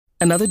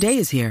Another day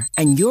is here,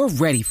 and you're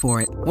ready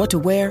for it. What to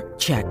wear?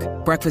 Check.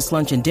 Breakfast,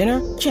 lunch, and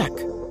dinner? Check.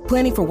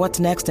 Planning for what's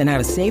next and how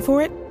to save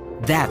for it?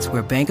 That's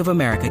where Bank of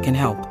America can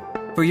help.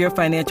 For your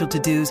financial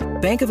to-dos,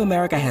 Bank of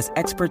America has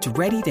experts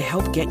ready to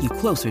help get you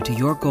closer to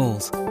your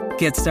goals.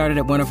 Get started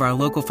at one of our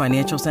local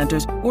financial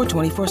centers or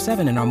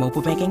 24/7 in our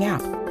mobile banking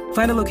app.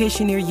 Find a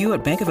location near you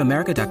at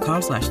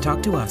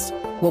bankofamerica.com/talktous.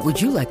 What would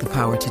you like the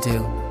power to do?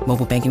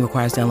 Mobile banking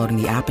requires downloading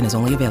the app and is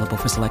only available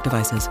for select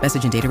devices.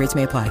 Message and data rates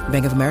may apply.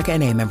 Bank of America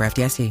N.A., member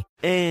FDIC.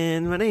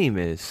 And my name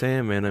is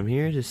Sam, and I'm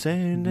here to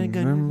say...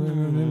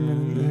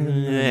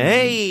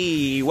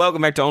 Hey!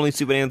 Welcome back to Only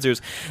Stupid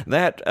Answers.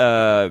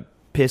 That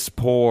piss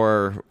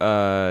poor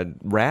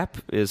rap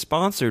is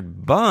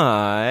sponsored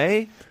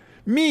by...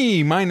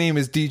 Me, my name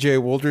is DJ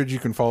Wooldridge. You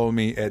can follow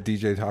me at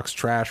DJ Talks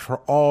Trash for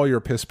all your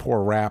piss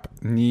poor rap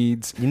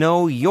needs. You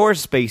know, you're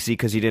spacey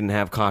because you didn't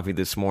have coffee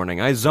this morning.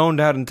 I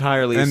zoned out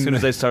entirely as soon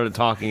as I started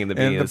talking in the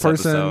beginning of this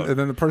episode. And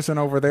then the person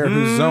over there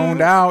who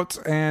zoned out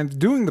and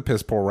doing the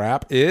piss poor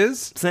rap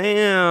is...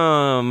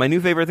 Sam. My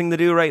new favorite thing to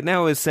do right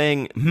now is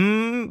saying,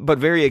 but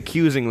very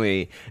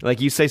accusingly.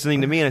 Like, you say something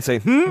to me and I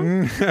say,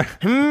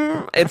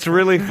 It's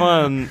really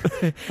fun.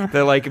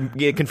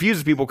 It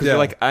confuses people because they're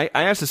like, I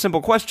asked a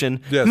simple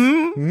question. Yes.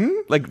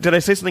 Like, did I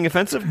say something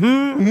offensive?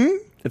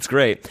 It's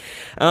great.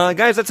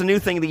 Guys, that's a new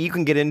thing that you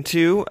can get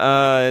into.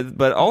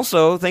 But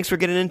also, thanks for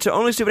getting into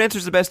Only Stupid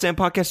Answers, the best damn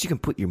podcast you can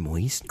put your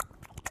moist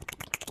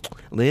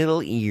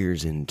little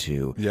ears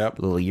into. Yep.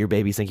 Little ear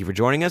babies, thank you for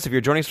joining us. If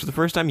you're joining us for the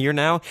first time, you're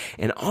now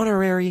an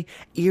honorary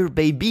ear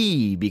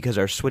baby because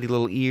our sweaty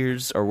little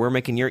ears, or we're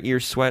making your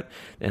ears sweat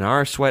and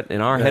our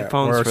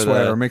headphones or for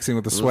sweat, the or mixing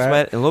with the little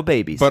sweat and little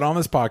babies. But on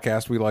this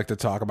podcast, we like to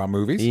talk about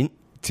movies,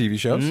 TV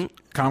shows,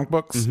 comic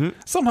books,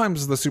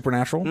 sometimes the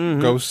supernatural,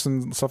 ghosts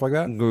and stuff like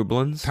that.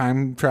 Goblins.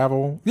 Time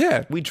travel.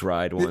 Yeah. We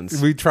tried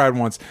once. We tried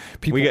once.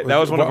 People, that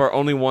was one of our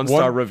only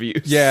one-star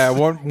reviews. Yeah,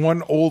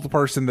 one old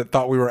person that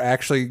thought we were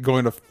actually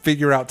going to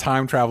figure out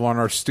time travel on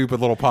our stupid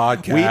little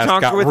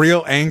podcast got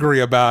real angry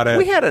about it.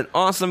 We had an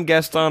awesome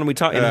guest on. We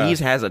talked, and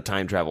he has a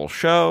time travel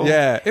show.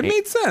 Yeah, it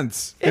made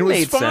sense. It was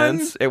made fun.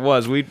 sense. It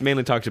was. We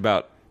mainly talked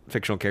about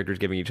fictional characters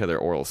giving each other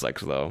oral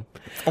sex, though.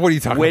 What are you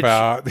talking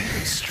about?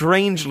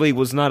 Strangely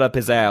was not up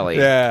his alley.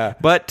 Yeah.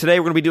 But today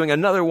we're going to be doing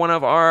another one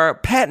of our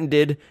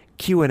patented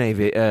Q&A,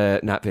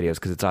 not videos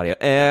because it's audio,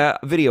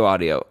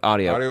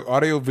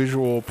 audio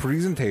visual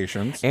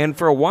presentations. And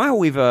for a while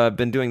we've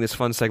been doing this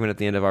fun segment at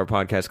the end of our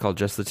podcast called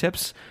Just the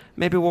Tips.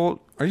 Maybe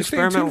we'll Are you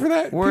staying tuned for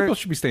that? People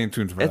should be staying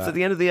tuned for that. It's at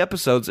the end of the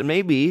episodes, and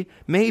maybe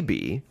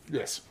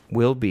yes,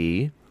 we'll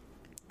be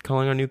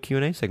calling our new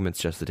Q&A segments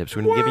Just the Tips.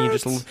 We're going to be giving you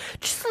just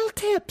little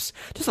tips.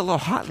 Just a little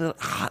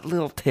hot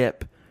little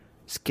tip.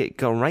 Just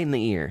go right in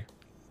the ear.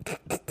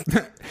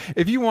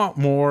 If you want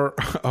more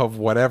of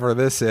whatever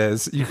this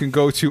is, you can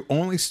go to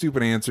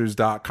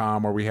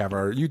onlystupidanswers.com, where we have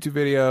our YouTube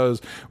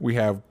videos. We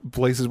have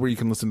places where you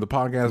can listen to the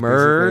podcast.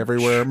 Merch.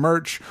 Everywhere.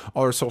 Merch.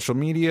 All our social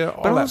media.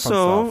 All but that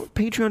also, fun stuff.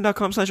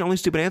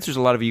 patreon.com/onlystupidanswers.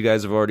 A lot of you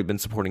guys have already been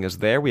supporting us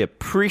there. We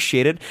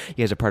appreciate it. You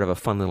guys are part of a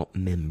fun little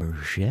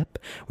membership.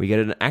 We get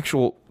an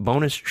actual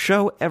bonus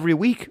show every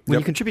week when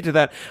you contribute to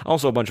that.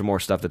 Also, a bunch of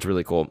more stuff that's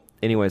really cool.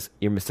 Anyways,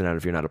 you're missing out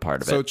if you're not a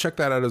part of it. So check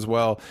that out as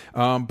well.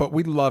 But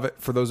we love it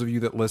for those of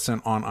you that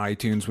listen on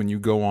iTunes when you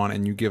go on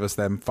and you give us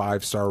them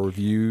 5-star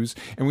reviews.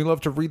 And we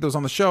love to read those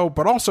on the show.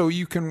 But also,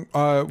 you can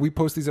we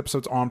post these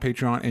episodes on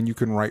Patreon, and you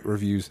can write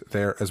reviews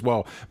there as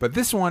well. But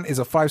this one is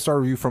a 5-star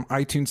review from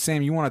iTunes.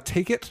 Sam, you want to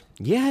take it?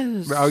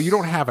 Yes. Oh, you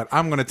don't have it.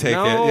 I'm going to take it.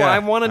 No, Yeah. I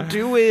want to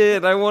do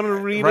it. I want to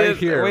read right it.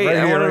 Here, Wait, right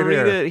I want to read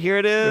here. it. Here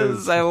it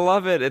is. I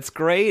love it. It's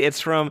great. It's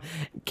from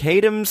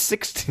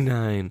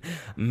Kadem69.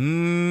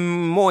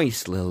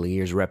 Moist little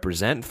ears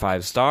represent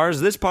 5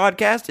 stars. This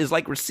podcast is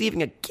like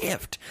receiving a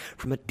gift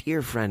from a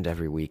dear friend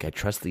every week. I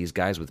trust these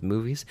guys with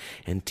movies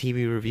and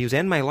TV reviews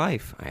and my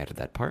life. I added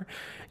that part.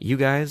 You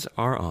guys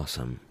are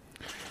awesome.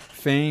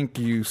 Thank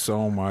you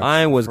so much.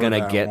 I was going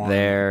to get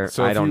there.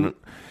 So I don't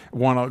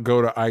want to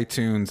go to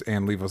iTunes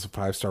and leave us a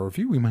 5-star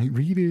review, we might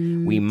read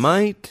it. We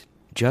might.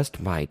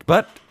 Just might.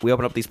 But we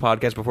open up these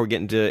podcasts before we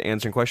get into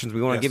answering questions.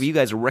 We want to give you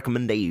guys a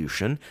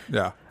recommendation.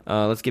 Yeah.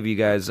 Let's give you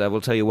guys,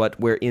 we'll tell you what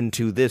we're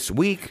into this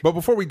week. But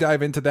before we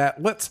dive into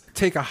that, let's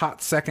take a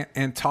hot second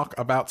and talk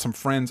about some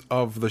friends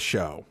of the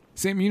show.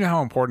 Sam, you know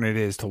how important it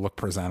is to look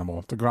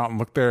presentable, to go out and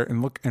look there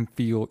and look and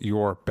feel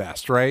your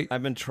best, right?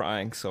 I've been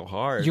trying so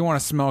hard. You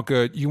want to smell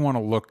good. You want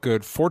to look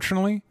good.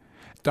 Fortunately,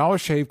 Dollar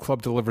Shave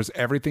Club delivers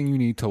everything you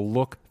need to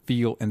look,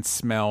 feel, and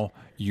smell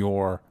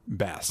your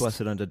best.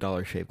 Blessed unto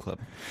Dollar Shave Club.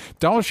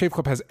 Dollar Shave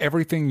Club has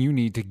everything you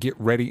need to get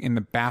ready in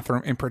the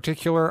bathroom. In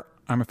particular,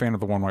 I'm a fan of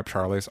the One Wipe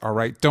Charlies. All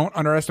right. Don't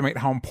underestimate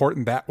how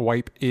important that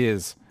wipe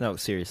is. No,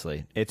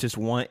 seriously. It's just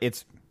one.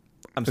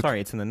 I'm sorry,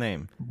 it's in the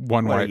name.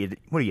 One wipe.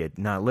 What are you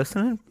not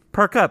listening?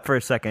 Perk up for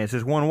a second. It's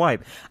just one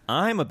wipe.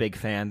 I'm a big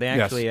fan. They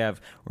actually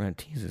have, we're going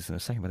to tease this in a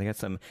second, but they got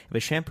some, a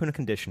shampoo and a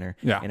conditioner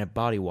and a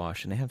body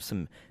wash, and they have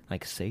some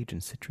like sage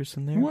and citrus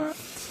in there. What?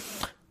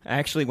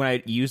 Actually, when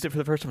I used it for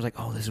the first time, I was like,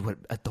 oh, this is what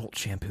adult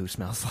shampoo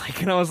smells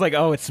like. And I was like,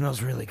 oh, it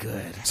smells really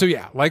good. So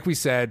yeah, like we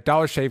said,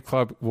 Dollar Shave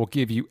Club will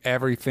give you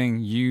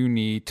everything you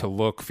need to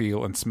look,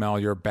 feel, and smell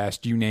your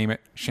best. You name it: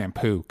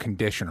 shampoo,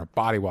 conditioner,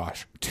 body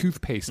wash,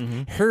 toothpaste,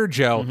 hair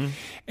gel,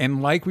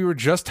 and like we were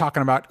just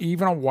talking about,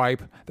 even a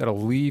wipe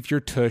that'll leave your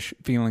tush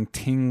feeling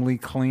tingly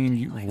clean.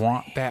 You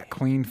want that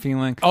clean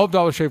feeling. All of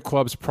Dollar Shave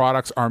Club's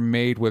products are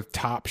made with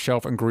top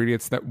shelf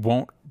ingredients that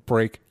won't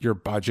break your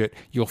budget.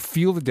 You'll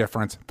feel the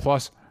difference.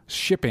 Plus,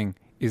 shipping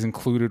is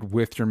included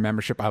with your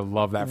membership. I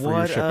love that for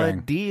your shipping. What a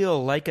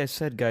deal. Like I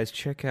said, guys,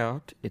 check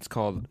out, it's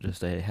called,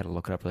 I had to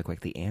look it up, like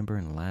the Amber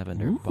and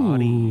Lavender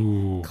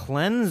Body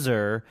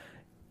Cleanser.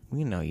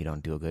 We know you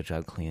don't do a good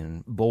job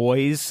cleaning.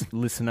 Boys,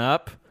 listen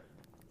up.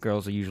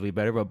 Girls are usually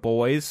better, but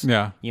boys,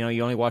 you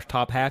only wash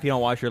top half, you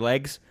don't wash your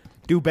legs.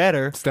 Do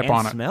better. Step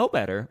on it. Smell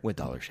better with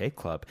Dollar Shave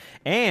Club.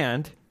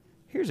 And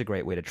here's a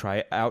great way to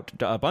try out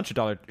a bunch of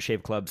Dollar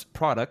Shave Club's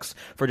products.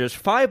 For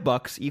just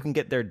 $5, you can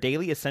get their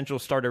daily essential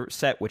starter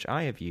set, which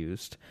I have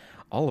used.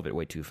 All of it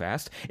way too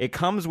fast. It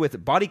comes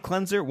with body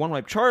cleanser, One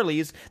Wipe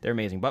Charlie's, their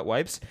amazing butt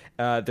wipes,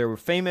 their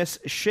famous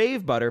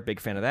shave butter, big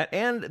fan of that,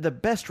 and the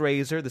best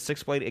razor, the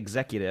 6-blade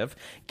Executive.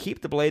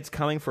 Keep the blades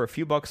coming for a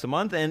few bucks a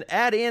month, and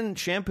add in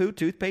shampoo,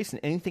 toothpaste,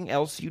 and anything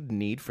else you'd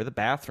need for the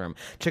bathroom.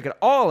 Check it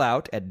all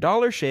out at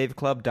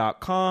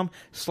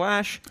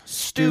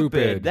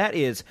dollarshaveclub.com/stupid. That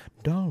is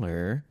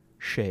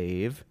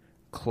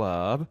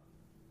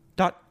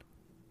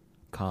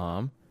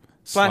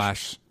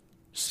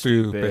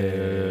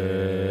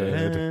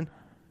dollarshaveclub.com/stupid.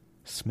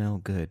 Smell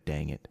good,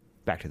 dang it.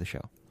 Back to the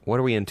show. What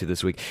are we into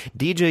this week?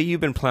 DJ,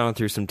 you've been plowing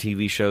through some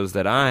TV shows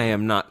that I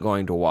am not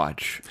going to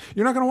watch.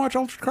 You're not going to watch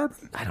Altered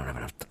Carbon? I don't have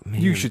enough time.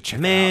 You should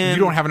check it out.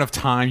 You don't have enough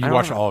time. You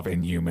watch all of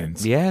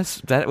Inhumans.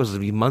 Yes, that was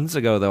months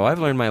ago, though. I've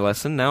learned my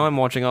lesson. Now I'm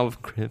watching all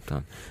of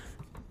Krypton.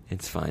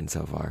 It's fine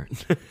so far.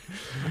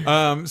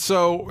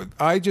 So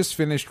I just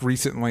finished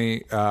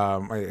recently.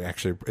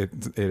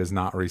 It is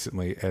not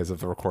recently as of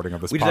the recording of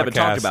this podcast. We just haven't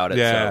talked about it.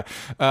 Yeah.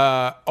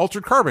 So.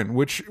 Altered Carbon,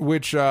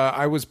 which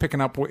I was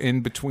picking up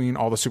in between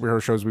all the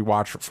superhero shows we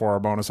watched for our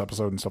bonus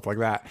episode and stuff like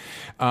that.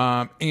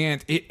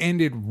 And it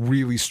ended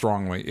really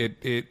strongly.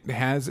 It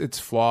has its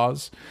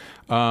flaws.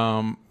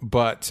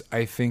 But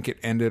I think it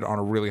ended on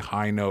a really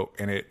high note,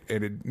 and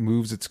it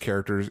moves its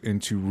characters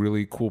into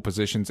really cool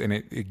positions, and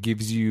it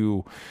gives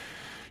you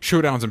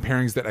showdowns and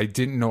pairings that I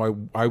didn't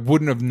know I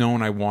wouldn't have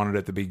known I wanted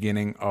at the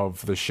beginning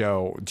of the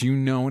show. Do you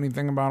know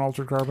anything about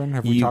Altered Carbon?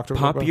 Have we talked about it?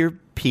 You pop your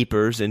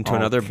peepers into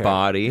another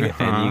body,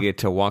 and you get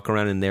to walk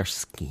around in their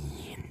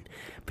skin.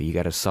 But you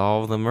got to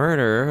solve the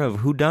murder of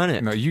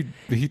whodunit. No,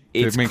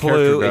 it's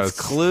Clue. It's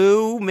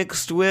Clue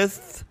mixed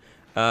with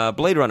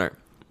Blade Runner.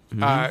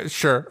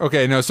 Sure.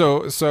 Okay. No.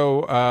 So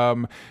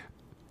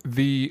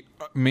the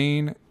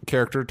main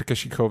character,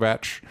 Takeshi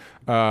Kovacs,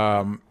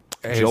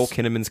 Joel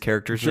Kinnaman's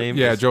character's name.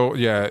 Yeah, Joel.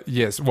 Yeah.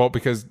 Yes. Well,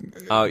 because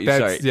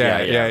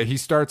he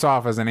starts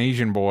off as an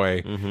Asian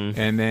boy,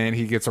 and then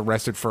he gets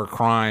arrested for a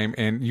crime,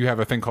 and you have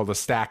a thing called a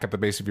stack at the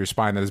base of your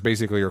spine that is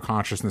basically your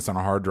consciousness on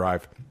a hard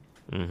drive.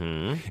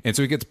 And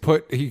so he gets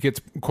quote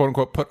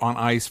unquote put on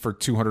ice for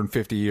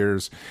 250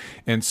 years,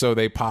 and so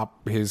they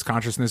pop his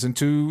consciousness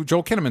into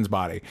Joel Kinnaman's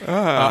body.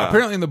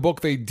 Apparently in the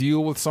book they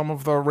deal with some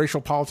of the racial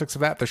politics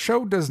of that. The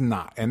show does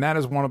not, and that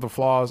is one of the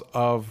flaws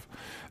of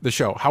the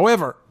show.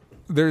 However,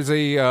 there's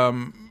they do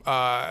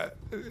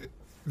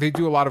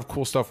a lot of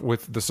cool stuff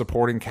with the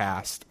supporting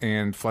cast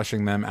and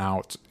fleshing them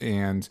out,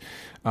 and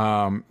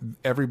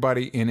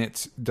everybody in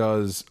it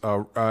does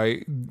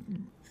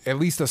at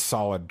least a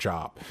solid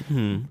job.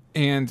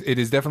 And it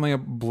is definitely a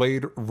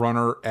Blade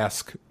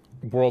Runner-esque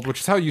world, which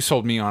is how you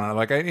sold me on it.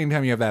 Like,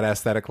 anytime you have that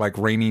aesthetic, like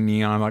rainy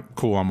neon, like,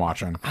 cool, I'm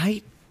watching.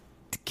 I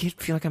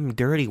feel like I'm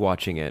dirty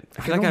watching it.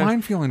 I don't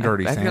mind feeling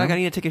dirty, I feel like I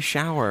need to take a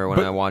shower when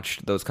I watch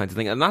those kinds of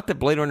things. Not that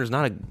Blade Runner's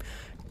not a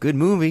good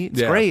movie.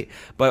 It's great.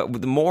 But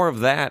with more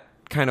of that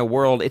kind of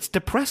world, it's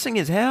depressing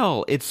as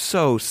hell. It's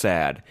so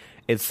sad.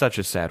 It's such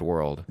a sad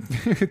world.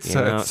 It's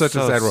such a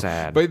sad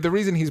world. But the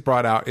reason he's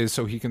brought out is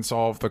so he can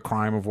solve the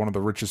crime of one of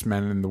the richest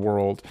men in the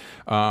world,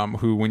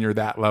 who, when you're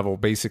that level,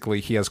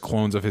 basically he has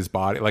clones of his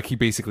body. Like, he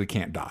basically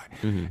can't die.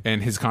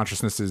 And his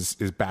consciousness is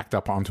backed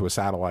up onto a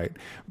satellite.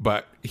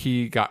 But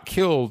he got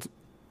killed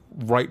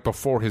right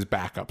before his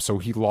backup, so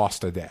he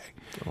lost a day.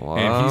 Wow.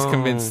 And he's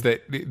convinced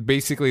that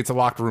basically it's a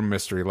locked room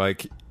mystery.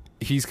 Like,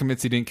 he's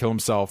convinced he didn't kill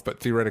himself,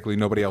 but theoretically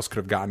nobody else could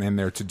have gotten in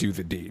there to do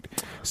the deed.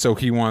 So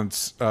he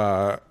wants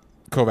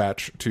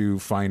Kovacs to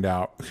find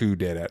out who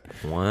did it.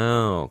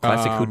 Wow.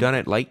 Classic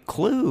whodunit, like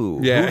Clue.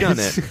 Yeah.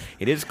 Whodunit.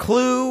 It is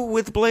Clue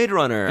with Blade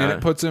Runner. And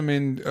it puts him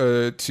in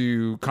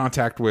to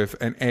contact with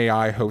an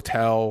AI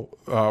hotel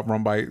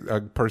run by a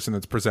person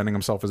that's presenting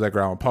himself as Edgar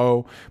Allan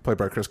Poe, played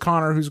by Chris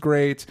Connor, who's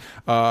great.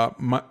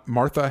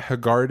 Martha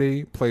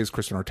Hagarty plays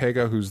Kristen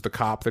Ortega, who's the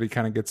cop that he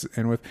kind of gets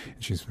in with.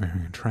 And she's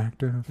very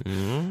attractive.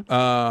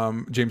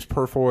 James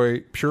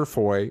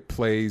Purefoy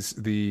plays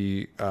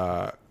the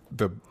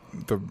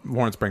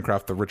Lawrence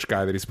Bancroft, the rich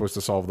guy that he's supposed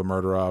to solve the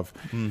murder of.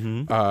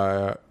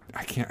 I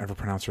can't ever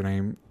pronounce her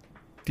name.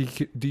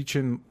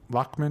 Deachin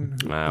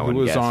Lockman, I who wouldn't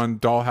was guess. on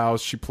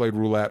Dollhouse. She played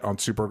Roulette on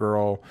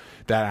Supergirl.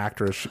 That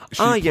actress, she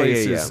Oh, yeah,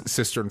 plays yeah, his yeah.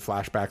 sister in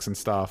flashbacks and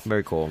stuff.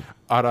 Very cool.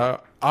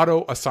 Otto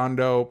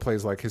Asando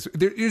plays like his.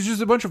 There's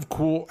just a bunch of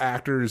cool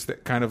actors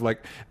that kind of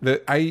like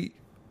that. I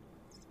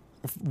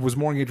was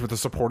more engaged with the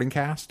supporting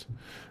cast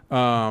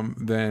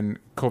than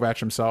Kovacs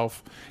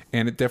himself,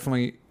 and it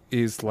definitely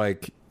is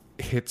like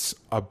hits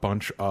a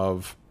bunch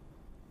of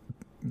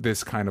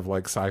this kind of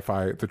like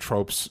sci-fi, the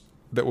tropes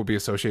that would be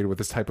associated with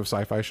this type of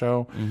sci-fi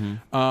show.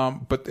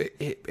 But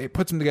it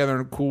puts them together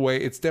in a cool way.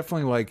 It's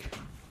definitely like,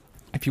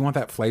 if you want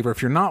that flavor,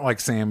 if you're not like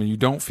Sam and you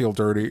don't feel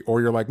dirty,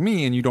 or you're like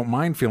me and you don't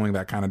mind feeling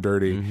that kind of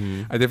dirty,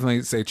 I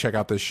definitely say check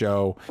out this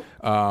show.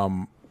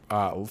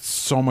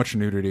 So much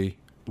nudity,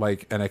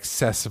 like an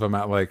excessive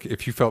amount. Like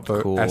if you felt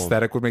the Cool.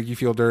 aesthetic would make you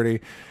feel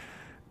dirty,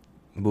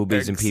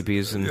 Boobies and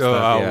peepees and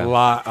stuff. a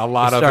lot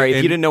of. Sorry, it. if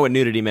And- you didn't know what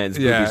nudity meant,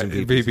 it's yeah, boobies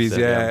and peepees. BBs, So,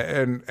 yeah,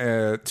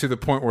 and to the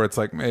point where it's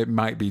like it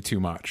might be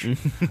too much.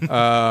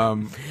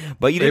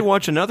 But you did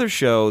watch another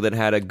show that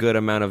had a good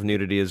amount of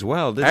nudity as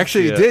well, didn't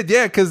Actually, you? it did,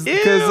 yeah, because Ew.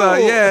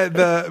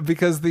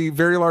 because the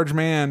Very Large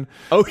Man,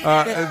 Oh, the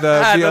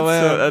yeah.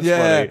 VLM, That's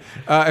yeah. funny.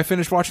 I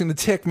finished watching The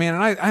Tick, man,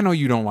 and I know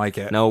you don't like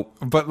it. No.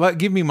 But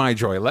give me my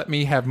joy. Let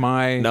me have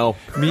my No.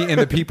 me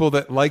and the people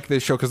that like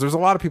this show, because there's a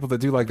lot of people that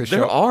do like this There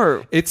show.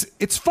 are. It's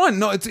fun.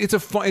 No,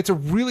 it's a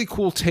really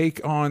cool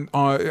take on.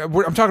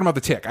 I'm talking about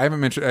The Tick. I haven't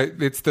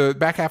mentioned. It's the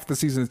back half of the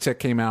season. The Tick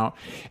came out,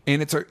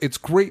 and it's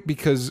great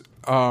because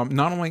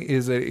not only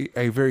is it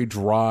a very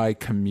dry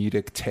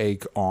comedic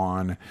take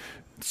on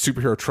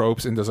superhero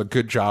tropes and does a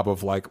good job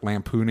of like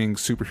lampooning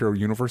superhero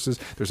universes.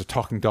 There's a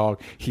talking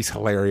dog. He's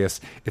hilarious.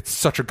 It's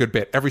such a good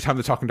bit. Every time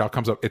the talking dog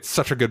comes up, it's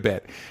such a good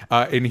bit.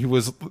 And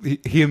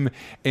him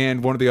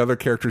and one of the other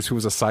characters who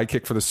was a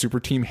sidekick for the super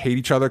team hate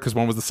each other because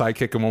one was the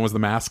sidekick and one was the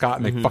mascot,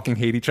 and they fucking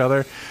hate each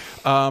other.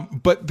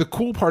 But the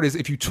cool part is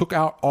if you took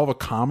out all the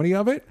comedy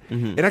of it,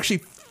 it actually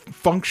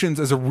functions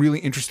as a really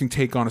interesting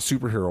take on a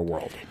superhero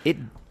world.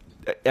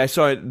 I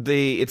saw it.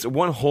 It's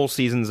one whole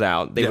season's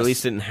out. They Yes.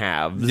 released it in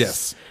halves.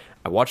 Yes.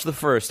 I watched the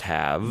first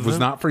half. It was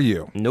not for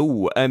you.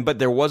 No, but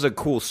there was a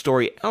cool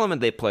story element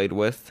they played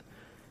with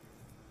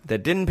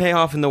that didn't pay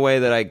off in the way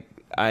that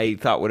I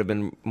thought would have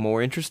been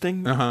more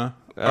interesting. All right.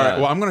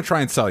 Well, I'm going to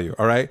try and sell you.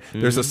 All right?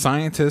 There's a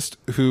scientist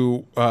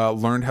who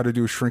learned how to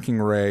do a shrinking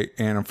ray,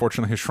 and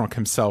unfortunately, has shrunk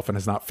himself and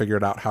has not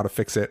figured out how to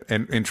fix it.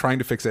 And in trying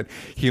to fix it,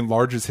 he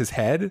enlarges his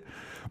head,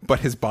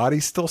 but his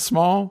body's still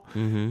small,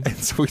 and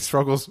so he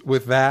struggles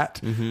with that.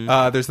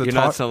 There's the You're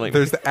not selling.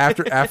 there's the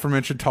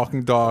aforementioned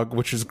talking dog,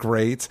 which is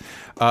great.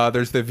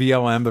 There's the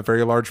VLM, the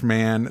Very Large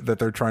Man, that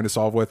they're trying to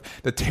solve with.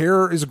 The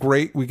Terror is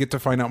great. We get to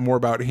find out more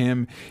about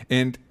him,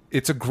 and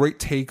it's a great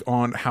take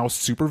on how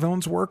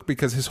supervillains work,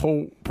 because his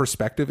whole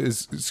perspective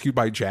is skewed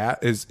by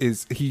jazz.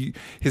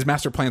 His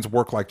master plans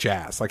work like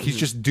jazz. Like he's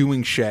just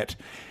doing shit,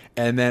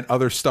 and then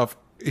other stuff.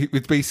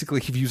 It's basically,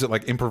 he views it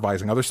like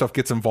improvising. Other stuff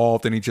gets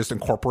involved and he just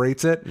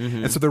incorporates it.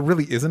 And so there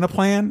really isn't a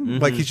plan.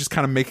 Like he's just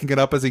kind of making it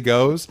up as he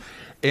goes.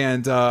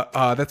 And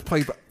that's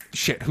played by,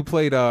 who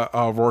played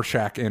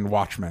Rorschach in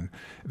Watchmen?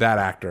 That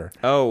actor.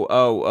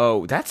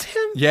 Oh, that's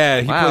him? Yeah,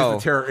 he Wow. plays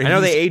the Terror. I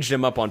know they aged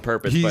him up on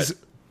purpose, He's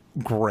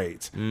but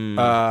great.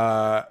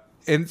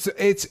 And so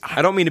it's...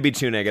 I don't mean to be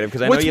too negative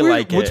because I know What's you weird,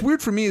 like it. What's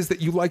weird for me is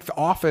that you like The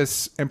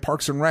Office and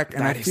Parks and Rec,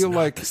 and That I is feel not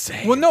like the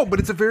same. well, no, but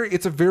it's a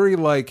very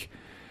like.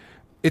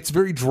 It's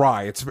very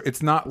dry.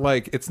 It's not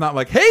like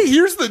hey,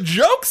 here's the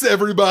jokes,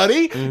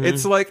 everybody.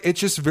 It's like it's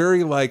just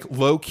very like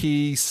low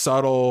key,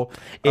 subtle.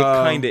 It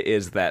kind of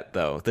is that,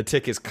 though. The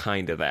Tick is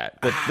kind of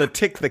that. The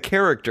Tick, the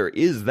character,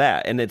 is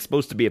that, and it's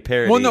supposed to be a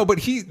parody. Well, but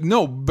he's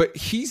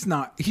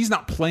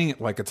not playing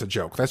it like it's a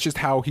joke. That's just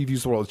how he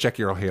views the world.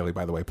 Jackie Earle Haley,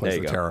 by the way, plays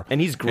There you the go. Terror,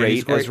 And he's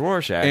great as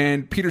Rorschach.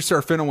 And Peter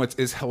Serafinowicz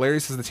is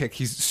hilarious as the Tick.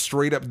 He's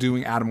straight up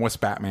doing Adam West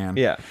Batman.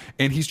 Yeah.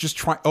 And he's just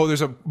trying. Oh,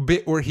 there's a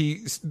bit where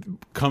he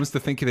comes to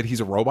think that he's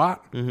a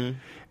robot.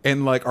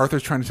 And like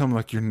Arthur's trying to tell him,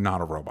 like, you're not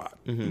a robot.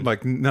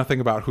 Like nothing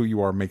about who you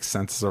are makes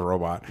sense as a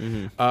robot.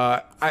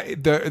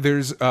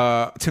 There's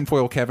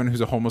Tinfoil Kevin,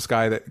 who's a homeless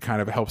guy that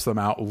kind of helps them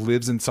out,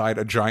 lives inside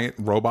a giant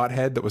robot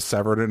head that was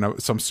severed in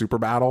some super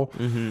battle.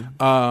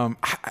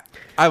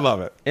 I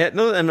love it. Yeah,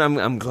 no, and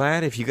I'm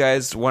glad if you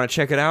guys want to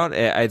check it out.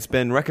 It's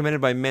been recommended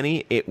by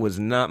many. It was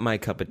not my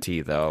cup of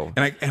tea, though.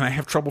 And I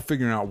have trouble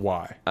figuring out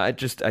why. I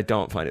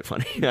don't find it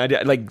funny.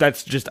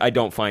 I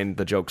don't find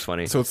the jokes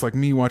funny. So it's like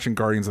me watching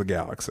Guardians of the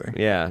Galaxy.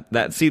 Yeah,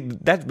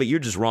 but you're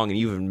just wrong, and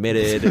you've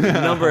admitted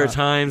a number of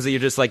times that you're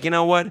just like, you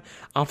know what?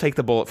 I'll take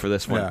the bullet for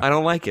this one. Yeah. I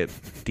don't like it.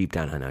 Deep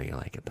down, I know you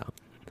like it, though.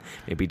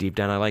 Maybe deep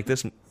down, I like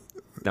this.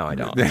 No, I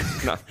don't.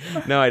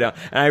 No, I don't.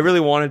 And I really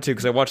wanted to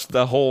because I watched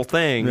the whole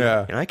thing.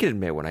 Yeah. And I can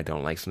admit when I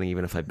don't like something,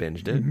 even if I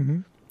binged it.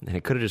 And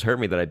it could have just hurt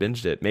me that I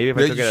binged it. Maybe if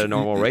I took it at a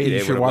normal rate, you it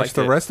should would have watch liked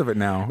the it. rest of it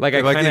now. Like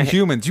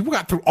Inhumans. You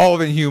got through all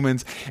of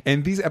Inhumans,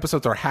 and these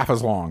episodes are half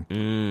as long.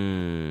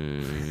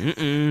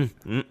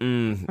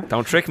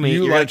 Don't trick me.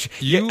 You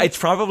it's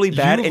probably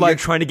bad, and you're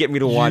trying to get me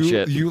to watch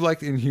it. You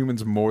liked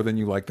Inhumans more than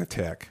you liked The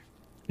Tick.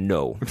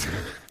 No,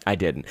 I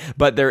didn't.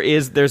 But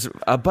there's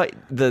but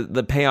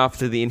the payoff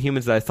to the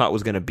Inhumans that I thought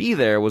was going to be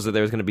there was that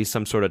there was going to be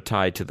some sort of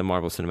tie to the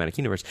Marvel Cinematic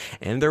Universe,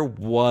 and there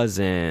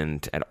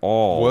wasn't at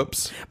all.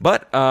 Whoops.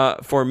 But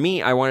for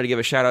me, I wanted to give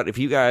a shout out. If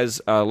you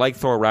guys like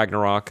Thor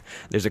Ragnarok,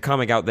 there's a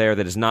comic out there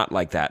that is not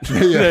like that.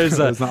 It's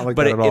not like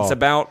but that at all. It's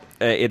about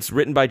it's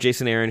written by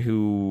Jason Aaron,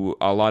 who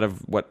a lot of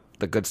what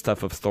the good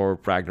stuff of Thor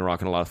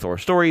Ragnarok and a lot of Thor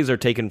stories are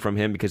taken from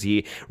him because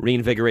he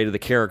reinvigorated the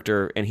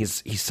character, and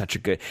he's such a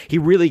good. He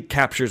really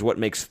captures what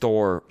makes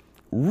Thor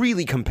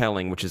really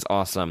compelling, which is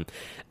awesome.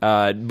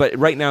 But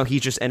right now,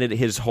 he's just ended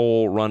his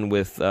whole run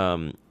with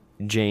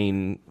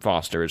Jane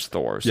Foster as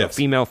Thor, so Yes.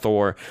 female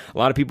Thor. A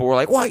lot of people were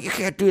like, "Well, you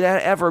can't do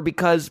that ever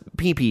because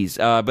peepees."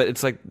 But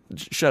it's like,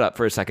 shut up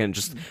for a second.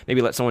 Just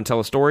maybe let someone tell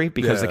a story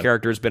because the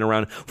character has been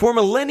around for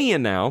millennia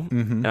now.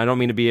 And I don't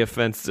mean to be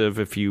offensive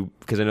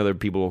because I know there are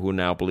people who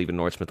now believe in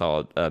Norse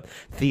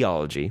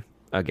theology.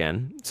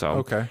 Again, so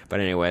Okay.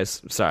 But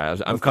anyways, sorry, I'm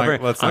not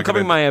covering. get I'm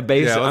covering into- my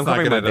base. yeah, let's I'm not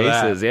covering get my into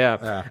that. bases.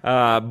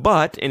 Yeah.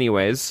 But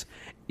anyways,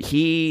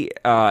 he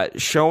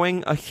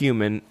showing a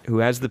human who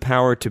has the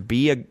power to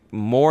be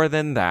more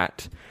than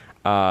that.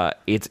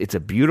 It's a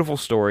beautiful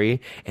story,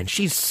 and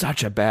she's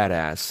such a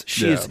badass.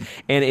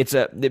 And it's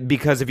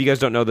because if you guys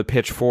don't know, the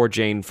pitch for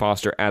Jane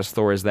Foster as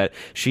Thor is that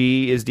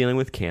she is dealing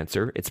with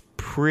cancer. It's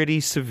pretty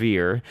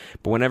severe,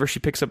 but whenever she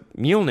picks up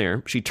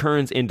Mjolnir, she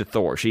turns into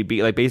Thor.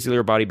 Basically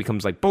her body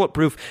becomes like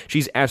bulletproof.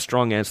 She's as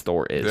strong as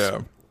Thor is.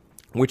 Yeah.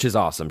 Which is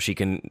awesome. She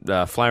can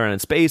fly around in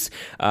space,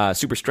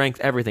 super strength,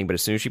 everything. But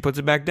as soon as she puts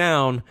it back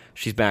down,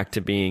 she's back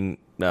to being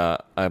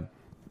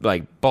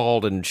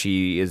bald, and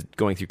she is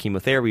going through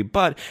chemotherapy.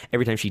 But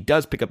every time she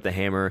does pick up the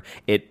hammer,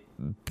 it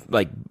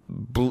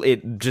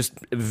just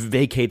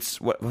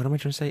vacates. What am I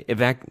trying to say?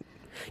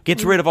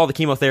 Gets rid of all the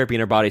chemotherapy in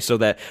her body, so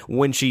that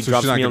when she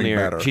drops she's not getting Mjolnir,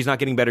 better. she's not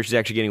getting better. She's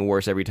actually getting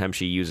worse every time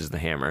she uses the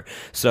hammer.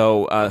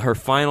 So her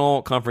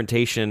final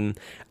confrontation,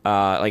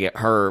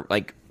 her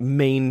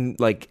main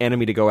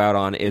enemy to go out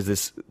on is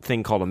this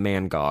thing called a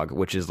Mangog,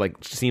 which is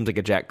seems like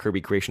a Jack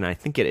Kirby creation. I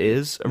think it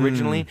is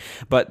originally,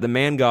 but the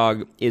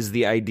Mangog is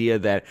the idea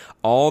that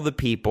all the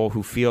people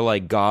who feel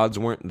like gods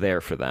weren't there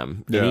for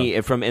them.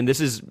 And this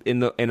is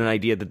in an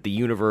idea that the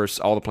universe,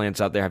 all the planets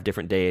out there have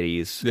different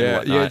deities. and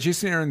whatnot,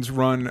 Jason Aaron's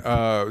run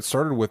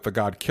started with the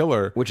God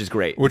Killer, which is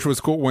great. which was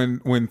cool.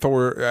 When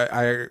Thor,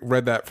 I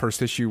read that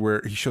first issue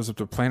where he shows up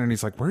to the planet and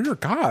he's like, "Where are your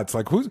gods?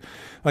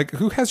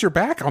 Who has your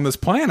back on this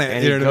planet?"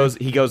 And You know what I mean?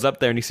 he goes up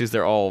there and he sees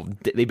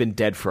they've been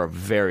dead for a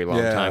very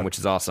long time, which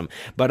is awesome.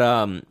 But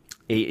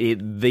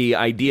the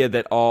idea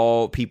that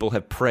all people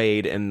have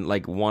prayed and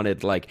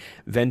wanted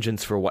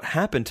vengeance for what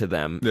happened to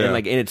them,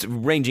 and it's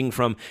ranging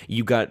from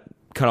you got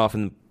cut off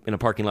in a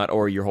parking lot,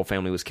 or your whole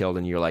family was killed,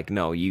 and you're like,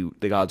 no,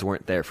 the gods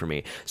weren't there for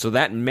me. So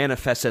that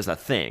manifests as a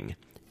thing.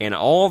 And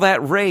all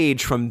that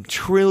rage from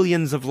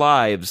trillions of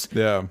lives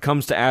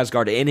comes to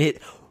Asgard, and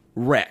it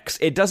wrecks.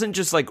 It doesn't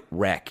just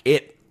wreck.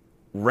 It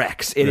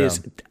wrecks. It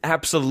is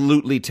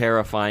absolutely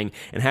terrifying,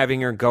 and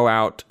having her go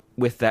out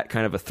with that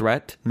kind of a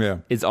threat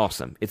is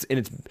awesome. It's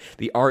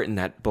the art in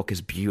that book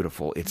is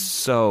beautiful. It's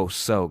so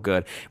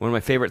good. One of my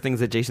favorite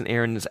things that Jason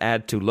Aaron has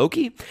added to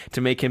Loki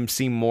to make him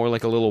seem more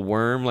like a little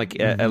worm, like a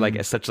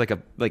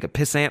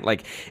pissant.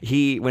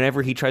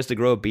 Whenever he tries to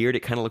grow a beard,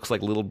 it kind of looks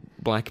like little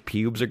black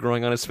pubes are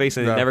growing on his face,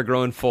 and they never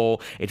grow in full.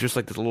 It's just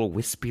like this little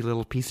wispy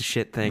little piece of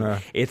shit thing.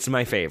 It's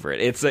my favorite.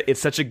 It's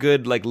such a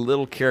good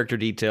little character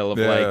detail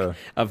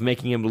of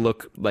making him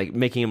look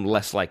making him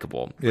less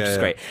likable, which is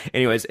great.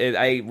 Anyways,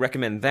 I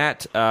recommend that.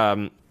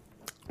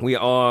 We we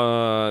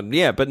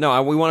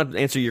want to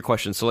answer your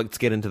question, so let's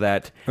get into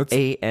that.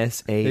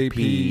 ASAP.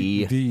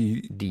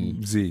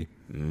 APDZ.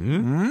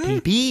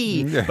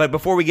 PP. But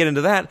before we get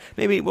into that,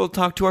 maybe we'll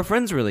talk to our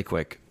friends really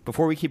quick.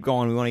 Before we keep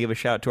going, we want to give a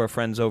shout out to our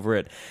friends over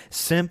at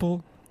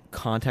Simple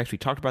Contacts. We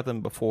talked about them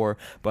before,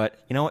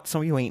 but you know what?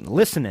 Some of you ain't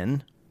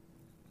listening,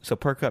 so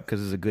perk up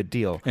because it's a good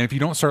deal. And if you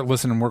don't start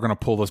listening, we're going to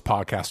pull this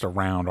podcast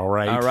around, all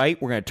right? All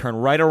right? We're going to turn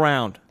right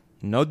around.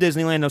 No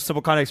Disneyland, no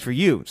Simple Contacts for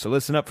you. So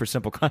listen up for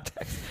Simple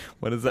Contacts.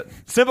 What is that?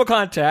 Simple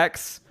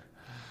Contacts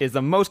is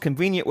the most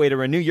convenient way to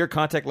renew your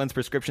contact lens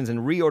prescriptions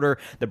and reorder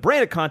the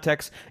branded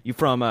contacts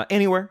from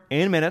anywhere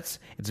in minutes.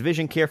 It's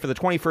vision care for the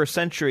 21st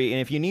century, and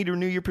if you need to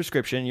renew your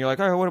prescription, you're like,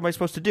 oh, what am I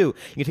supposed to do?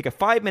 You can take a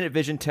 5-minute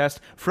vision test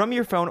from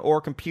your phone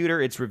or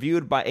computer. It's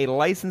reviewed by a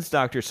licensed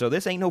doctor, so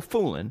this ain't no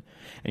fooling.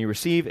 And you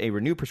receive a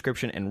renewed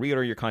prescription and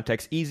reorder your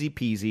contacts easy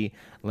peasy,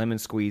 lemon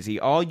squeezy.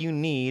 All you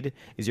need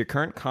is your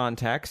current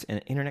contacts, an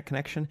internet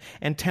connection,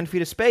 and 10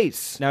 feet of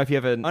space. Now, if you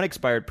have an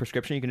unexpired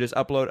prescription, you can just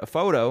upload a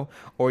photo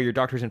or your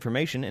doctor's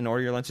information and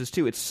order your lenses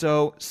too. It's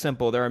so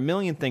simple. There are a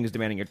million things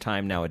demanding your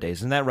time nowadays.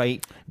 Isn't that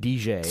right,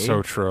 DJ?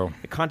 So true.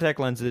 The contact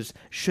lenses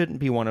shouldn't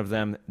be one of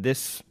them.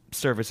 This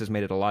service has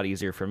made it a lot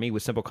easier for me.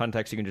 With Simple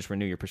Contacts, you can just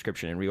renew your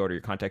prescription and reorder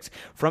your contacts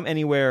from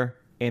anywhere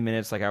in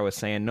minutes, like I was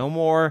saying. No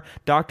more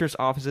doctor's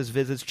offices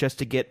visits just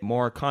to get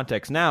more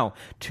contacts. Now,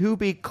 to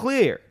be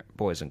clear,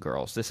 boys and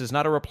girls. This is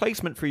not a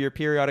replacement for your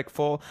periodic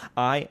full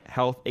eye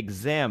health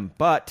exam,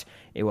 but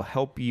it will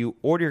help you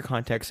order your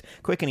contacts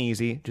quick and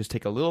easy. Just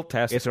take a little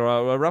test. It's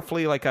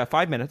roughly like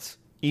 5 minutes.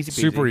 Easy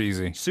peasy. Super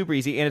easy. Super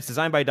easy. And it's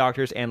designed by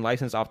doctors and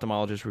licensed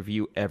ophthalmologists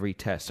review every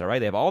test. All right.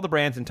 They have all the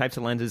brands and types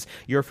of lenses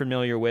you're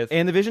familiar with.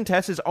 And the vision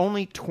test is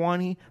only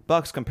 $20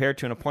 compared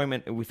to an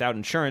appointment without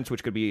insurance,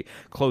 which could be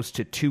close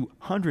to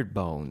 200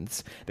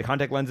 bones. The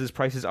contact lenses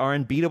prices are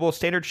unbeatable.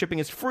 Standard shipping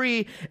is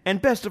free.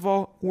 And best of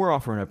all, we're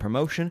offering a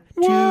promotion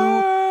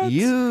to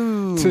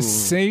you. To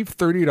save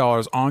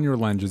 $30 on your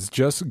lenses,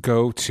 just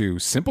go to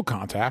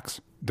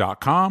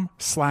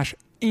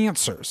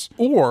simplecontacts.com/answers,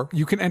 or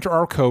you can enter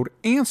our code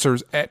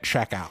answers at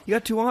checkout. You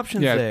got two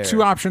options Yeah, there.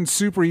 two options,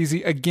 super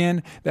easy.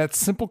 Again,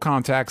 that's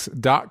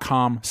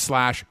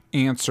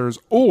simplecontacts.com/answers,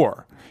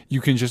 or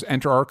you can just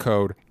enter our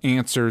code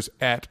answers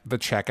at the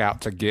checkout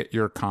to get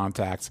your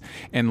contacts.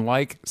 And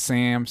like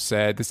Sam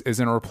said, this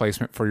isn't a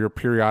replacement for your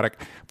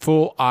periodic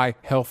full eye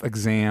health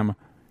exam.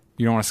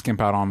 You don't want to skimp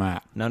out on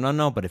that.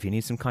 No. But if you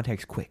need some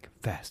contacts quick,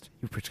 fast,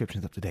 your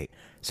prescription's up to date,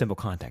 Simple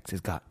Contacts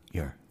has got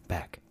your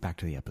back. Back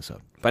to the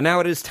episode. But now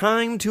it is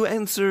time to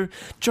answer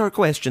your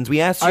questions. We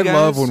asked you I guys.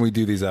 love when we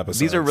do these episodes.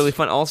 These are really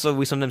fun. Also,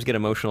 we sometimes get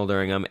emotional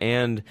during them.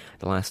 And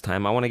the last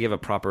time, I want to give a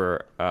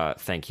proper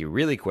thank you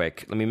really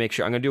quick. Let me make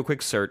sure. I'm going to do a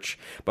quick search.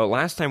 But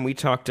last time we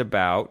talked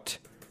about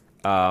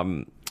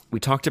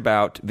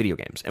video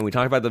games. And we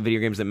talked about the video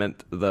games that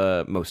meant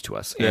the most to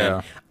us. Yeah.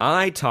 And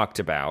I talked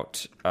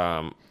about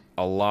a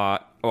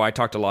lot. Oh, I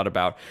talked a lot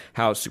about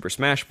how Super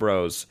Smash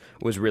Bros.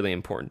 Was really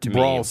important to me.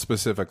 Brawl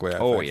specifically, I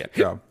think.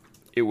 Yeah.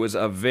 It was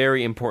a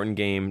very important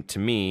game to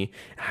me.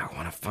 I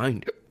want to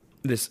find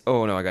this.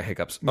 Oh, no, I got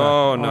hiccups.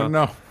 Oh,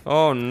 no.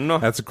 Oh, no.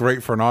 That's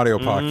great for an audio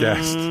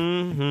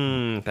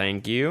podcast.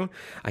 Thank you.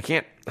 I'm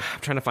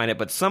trying to find it,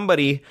 but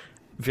somebody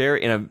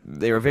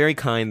they were very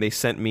kind. They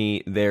sent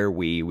me their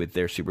Wii with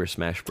their Super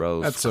Smash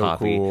Bros. That's so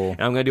copy. cool. And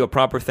I'm going to do a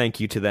proper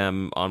thank you to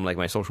them on like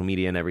my social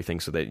media and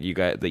everything, so that you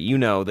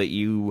know that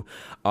you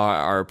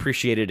are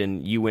appreciated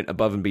and you went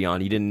above and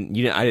beyond. I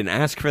didn't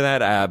ask for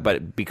that,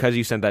 but because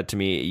you sent that to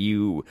me,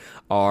 you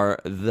are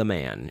the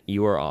man.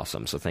 You are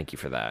awesome. So thank you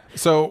for that.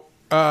 So,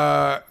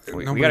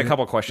 We got a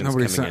couple questions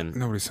coming in.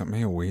 Nobody sent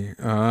me a Wii.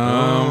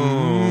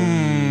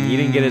 You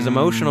didn't get as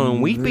emotional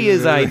and weepy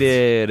as I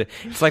did.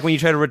 It's like when you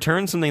try to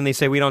return something, they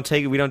say we don't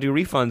do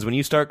refunds. When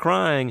you start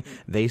crying,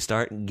 they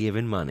start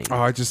giving money. Oh,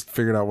 I just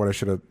figured out what I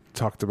should have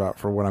talked about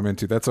for what I'm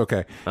into. That's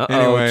okay.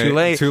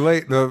 Anyway, Too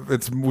late.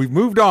 We've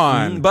moved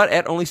on. But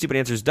at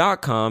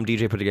onlystupidanswers.com,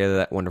 DJ put together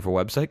that wonderful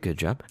website. Good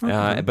job.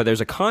 But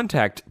there's a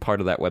contact part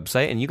of that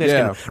website, and you guys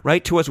can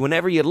write to us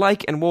whenever you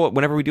like, and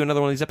whenever we do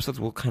another one of these episodes,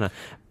 we'll kind of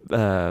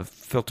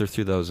filter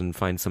through those and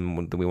find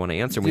some that we want to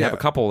answer. We have a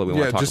couple that we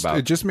want to talk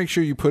about. Just make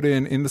sure you put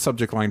in the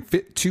subject line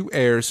 "fit to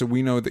air" so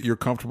we know that you're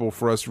comfortable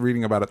for us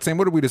reading about it. Sam,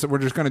 what did we decide? We're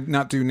just going to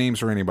not do names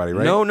for anybody,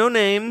 right? No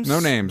names.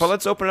 No names. But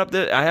let's open up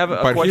I have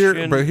a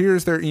question. But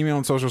here's their email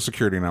and social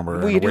security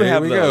number. We do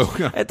have those.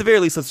 Go. At the very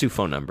least, let's do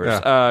phone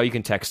numbers. You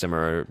can text them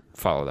or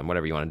follow them,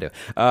 whatever you want to do.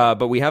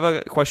 But we have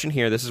a question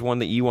here. This is one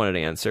that you wanted to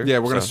answer. Yeah,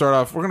 we're going to start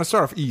off. We're going to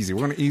start off easy.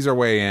 We're going to ease our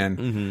way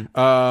in.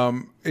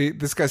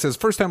 This guy says,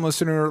 first-time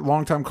listener,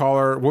 long-time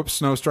caller.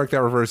 Whoops, no, strike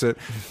that, reverse it.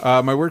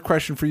 My weird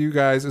question for you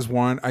guys is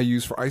one I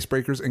use for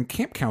icebreakers and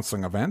camp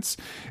counseling events.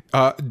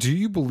 Do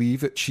you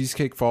believe that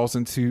cheesecake falls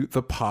into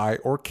the pie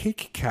or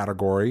cake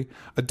category?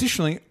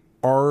 Additionally,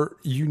 are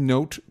you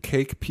note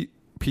cake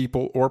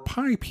people or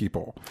pie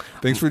people?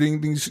 Thanks for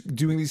doing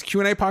these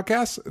Q&A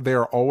podcasts. They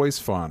are always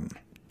fun.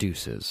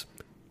 Deuces.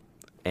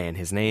 And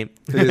his name.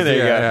 There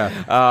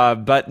you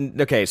go. But,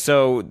 okay,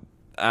 so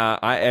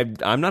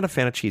I'm not a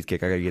fan of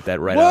cheesecake. I got to get that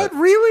right out. What?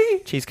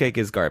 Really? Cheesecake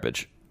is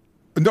garbage.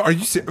 No, are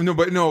you no?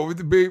 But no,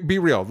 be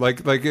real.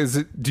 Like, is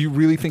it? Do you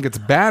really think it's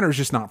bad, or it's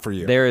just not for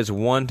you? There is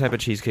one type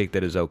of cheesecake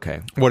that is okay.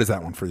 What is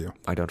that one for you?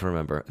 I don't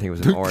remember. I think it was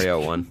an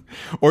Oreo one.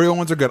 Oreo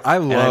ones are good. I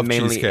love and I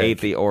mainly cheesecake.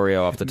 ate the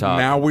Oreo off the top.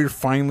 Now we're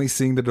finally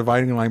seeing the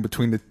dividing line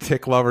between the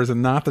tick lovers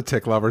and not the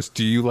tick lovers.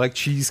 Do you like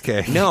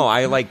cheesecake? No,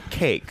 I like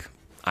cake.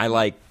 I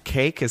like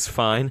cake is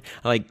fine.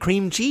 I like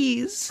cream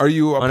cheese. Are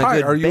you a on pie?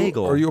 A good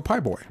bagel. Are you a pie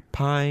boy?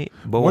 Pie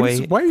boy why are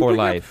you for bringing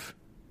life.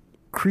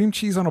 Cream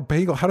cheese on a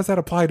bagel. How does that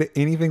apply to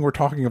anything we're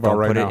talking about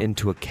right now? Put it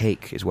into a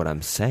cake is what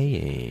I'm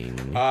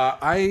saying.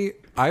 I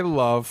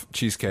love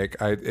cheesecake.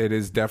 It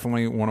is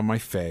definitely one of my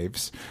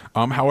faves.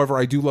 However,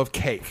 I do love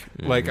cake.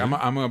 Like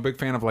I'm a big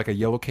fan of like a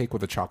yellow cake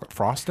with a chocolate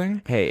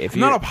frosting. Hey, if I'm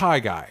not a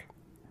pie guy.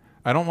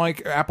 I don't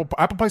like apple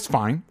pie's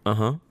fine.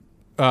 But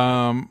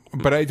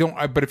I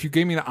don't. But if you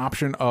gave me an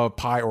option of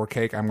pie or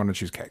cake, I'm going to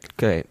choose cake.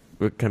 Okay.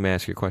 Can I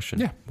ask you a question?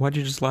 Yeah. Why'd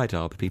you just lie to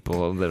all the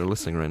people that are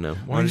listening right now?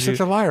 Why are you such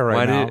a liar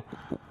right now?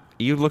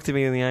 You looked at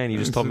me in the eye and you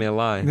just told me a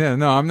lie. Yeah,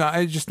 no, I'm not.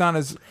 It's just not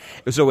as.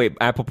 So wait,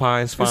 apple pie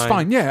is fine? It's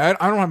fine. Yeah,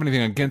 I don't have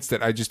anything against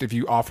it. I just, if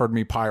you offered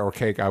me pie or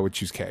cake, I would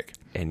choose cake.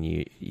 And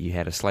you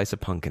had a slice of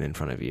pumpkin in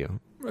front of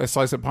you. A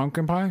slice of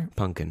pumpkin pie?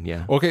 Pumpkin,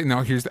 yeah. Okay, now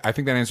I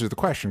think that answers the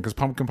question, because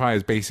pumpkin pie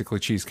is basically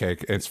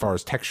cheesecake as far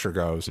as texture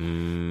goes.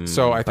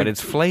 So I think, But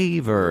it's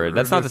flavor.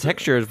 That's not the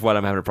texture is what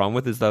I'm having a problem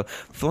with, is the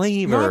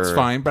flavor. no, it's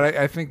fine. But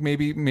I think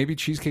maybe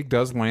cheesecake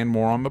does land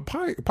more on the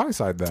pie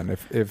side then.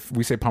 If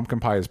we say pumpkin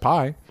pie is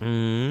pie,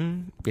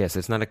 Yes,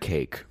 it's not a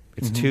cake.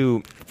 It's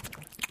too...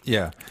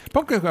 yeah,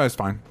 pumpkin pie is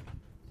fine.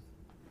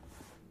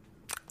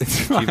 It's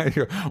fine.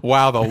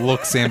 Wow, the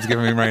look Sam's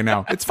giving me right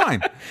now. It's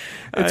fine.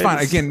 It's fine.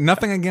 Again,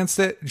 nothing against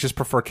it. Just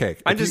prefer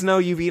cake. I just know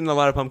you've eaten a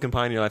lot of pumpkin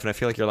pie in your life, and I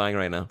feel like you're lying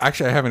right now.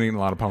 Actually, I haven't eaten a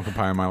lot of pumpkin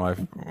pie in my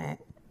life.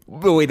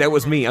 Oh, wait, that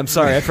was me. I'm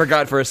sorry. I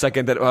forgot for a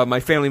second that my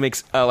family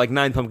makes like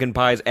 9 pumpkin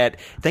pies at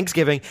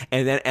Thanksgiving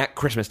and then at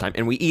Christmas time.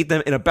 And we eat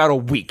them in about a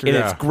week. And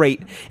it's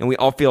great. And we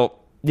all feel,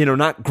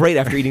 not great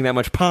after eating that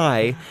much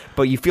pie,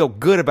 but you feel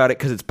good about it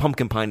because it's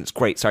pumpkin pie and it's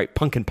great. Sorry,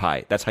 pumpkin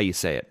pie. That's how you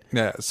say it.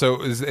 Yeah.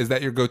 So is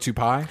that your go-to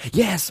pie?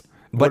 Yes.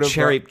 But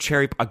a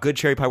good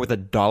cherry pie with a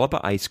dollop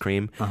of ice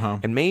cream,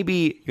 and maybe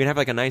you can have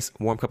like a nice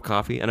warm cup of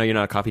coffee. I know you're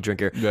not a coffee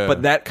drinker,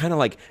 but that kind of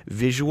like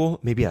visual,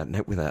 maybe a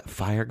night with a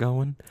fire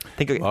going.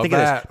 Think of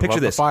this. Picture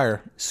this: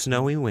 fire.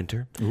 Snowy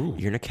winter. Ooh.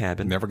 You're in a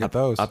cabin. Never get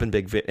those up in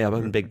Big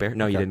Bear.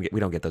 No, you didn't. We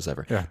don't get those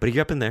ever. Yeah. But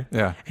you're up in there,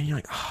 and you're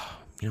like, oh.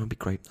 It'd be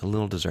great. A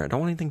little dessert. I don't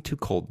want anything too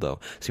cold,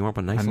 though. So you want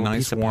a nice little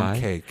piece of warm pie.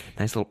 Cake.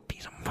 Nice little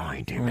piece of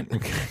pie, damn it.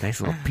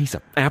 Nice little piece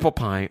of apple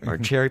pie or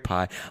cherry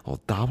pie. A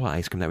little dollop of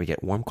ice cream that we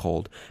get warm,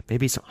 cold.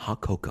 Maybe some hot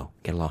cocoa.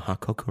 Get a little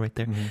hot cocoa right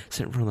there.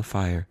 Sit in front of the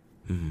fire.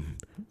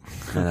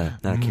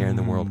 Not a care in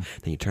the world.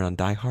 Then you turn on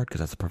Die Hard because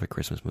that's the perfect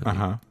Christmas movie.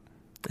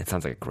 It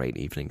sounds like a great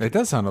evening. It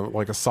does sound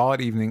like a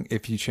solid evening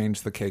if you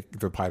change the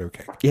pie to a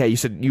cake. Yeah,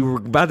 you were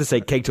about to say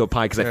cake to a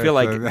pie because I feel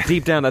like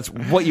deep down that's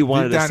what you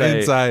wanted to say.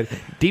 Inside,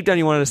 deep down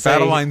you wanted to say.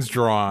 Battle lines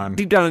drawn.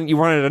 Deep down you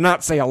wanted to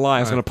not say a lie. I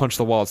was going to punch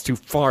the wall. It's too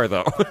far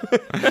though.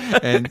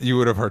 And you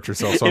would have hurt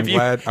yourself. So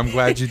I'm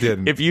glad you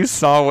didn't. If you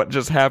saw what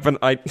just happened,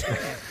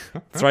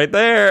 it's right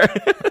there.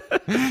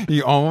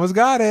 You almost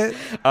got it.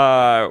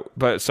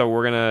 But so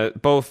we're gonna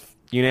both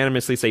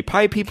unanimously say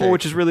pie people, cake.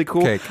 Which is really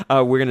cool. Cake.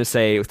 We're gonna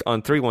say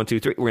on 3, 1, 2,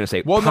 3. We're gonna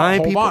say pie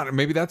hold people. on.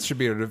 Maybe that should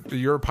be it. If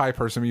you're a pie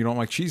person, you don't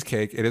like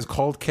cheesecake. It is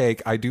called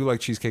cake. I do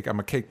like cheesecake.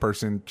 I'm a cake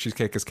person.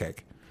 Cheesecake is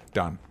cake.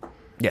 Done.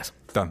 Yes.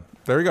 Done.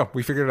 There we go.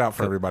 We figured it out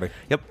for everybody.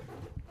 Yep.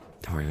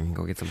 We're gonna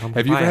go get some pumpkin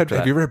Have you pie.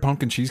 Have you ever had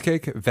pumpkin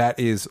cheesecake? That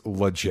is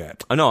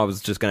legit. Oh no, I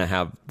was just gonna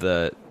have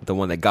the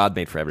one that God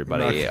made for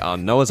everybody.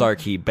 On Noah's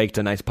Ark, he baked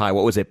a nice pie.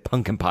 What was it?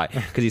 Pumpkin pie.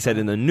 Because he said,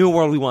 in the new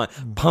world we want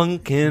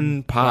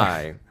pumpkin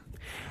pie.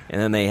 And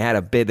then they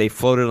had they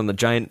floated on the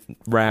giant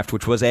raft,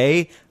 which was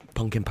a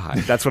pumpkin pie.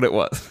 That's what it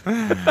was.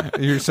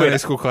 Your Sunday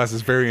school class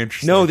is very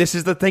interesting. No, this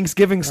is the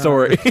Thanksgiving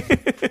story.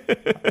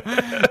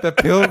 The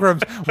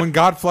pilgrims, when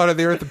God flooded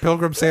the earth, the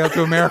pilgrims sailed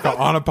to America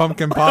on a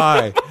pumpkin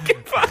pie.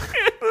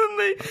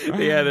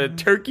 They had a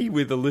turkey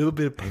with a little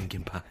bit of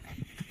pumpkin pie.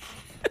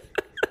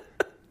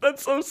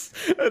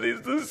 That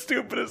is the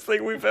stupidest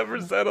thing we've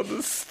ever said on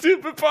this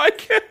stupid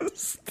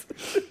podcast.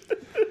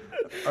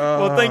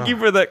 Well, thank you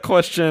for that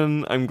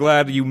question. I'm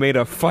glad you made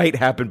a fight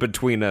happen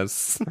between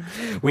us.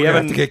 We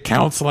have to get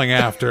counseling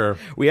after.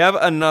 We have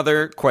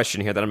another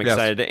question here that I'm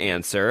excited to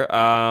answer.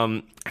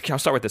 Actually, I'll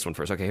start with this one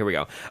first. Okay, here we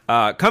go.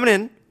 Coming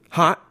in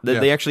hot.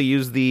 They actually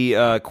use the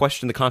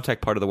the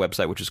contact part of the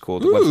website, which is cool.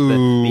 The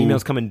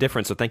emails come in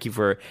different, so thank you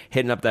for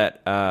hitting up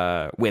that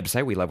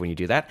website. We love when you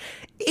do that.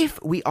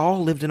 If we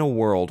all lived in a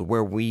world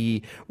where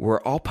we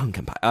were all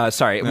pumpkin pie,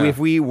 if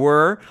we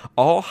were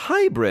all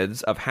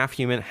hybrids of half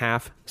human,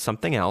 half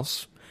something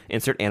else,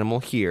 insert animal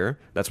here.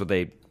 That's what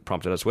they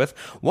prompted us with.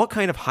 What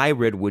kind of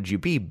hybrid would you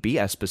be? Be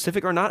as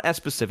specific or not as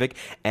specific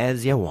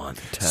as you want.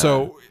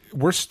 So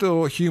we're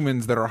still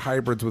humans that are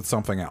hybrids with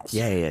something else.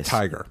 Yes.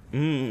 Tiger.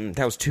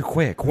 That was too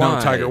quick. Why?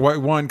 No, tiger.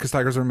 One, because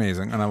tigers are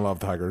amazing, and I love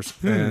tigers.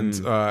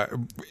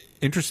 And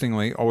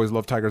interestingly, always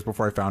loved tigers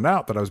before I found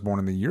out that I was born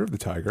in the year of the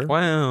tiger.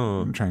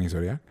 Wow. Chinese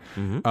zodiac.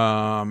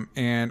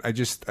 And I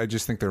just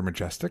think they're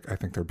majestic. I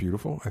think they're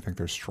beautiful. I think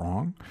they're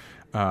strong.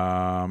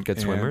 Good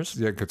swimmers.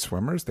 Yeah, good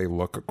swimmers. They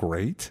look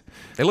great.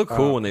 They look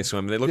cool when they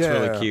swim. They look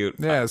really cute.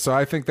 Yeah, so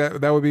I think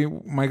that would be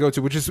my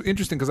go-to, which is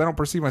interesting because I don't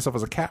perceive myself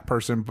as a cat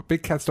person, but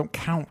big cats don't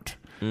count.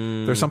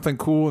 There's something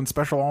cool and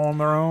special all on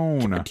their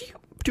own.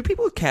 Do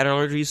people with cat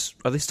allergies,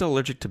 are they still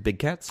allergic to big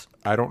cats?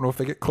 I don't know if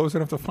they get close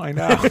enough to find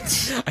out.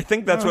 I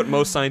think that's what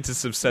most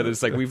scientists have said.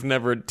 Is like we've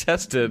never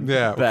tested.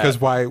 Yeah, because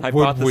why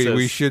would we?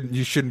 You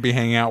shouldn't be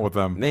hanging out with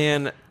them.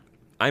 Man,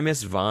 I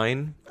miss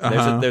Vine.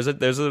 There's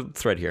a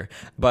thread here,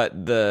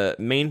 but the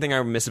main thing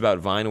I miss about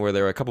Vine, where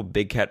there were a couple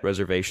big cat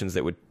reservations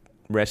that would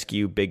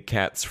rescue big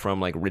cats from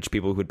like rich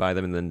people who would buy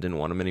them and then didn't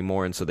want them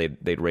anymore, and so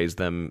they'd raise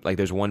them. Like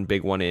there's one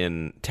big one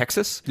in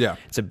Texas. Yeah,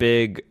 it's a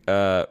big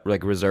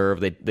like reserve.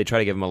 They try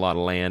to give them a lot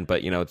of land,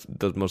 but most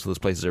of those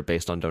places are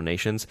based on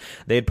donations.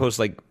 They'd post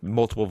like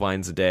multiple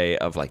vines a day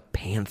of like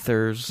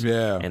panthers,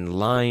 and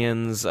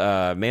lions,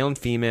 male and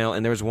female,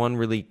 and there was one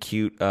really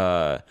cute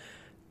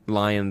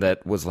lion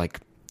that was like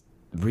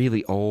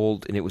really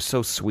old, and it was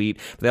so sweet.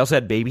 But they also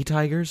had baby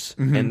tigers,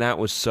 and that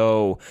was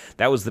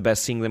the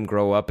best, seeing them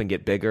grow up and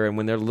get bigger. And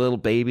when they're little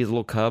babies,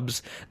 little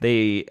cubs,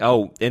 and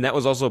that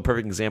was also a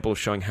perfect example of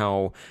showing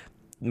how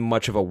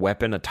much of a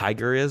weapon a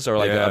tiger is, or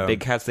like a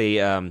big cats. They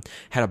had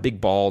a big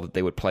ball that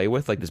they would play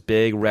with, like this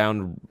big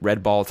round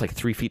red ball. It's like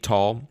 3 feet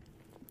tall.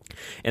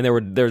 And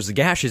there's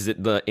gashes in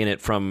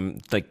it from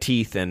like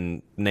teeth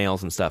and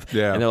nails and stuff.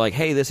 Yeah. And they're like,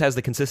 hey, this has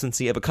the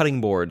consistency of a cutting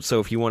board.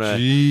 So if you want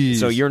to,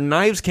 so your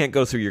knives can't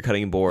go through your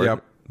cutting board.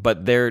 Yep.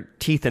 But their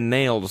teeth and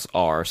nails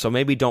are. So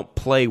maybe don't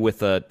play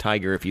with a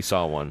tiger if you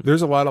saw one.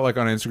 There's a lot of, like,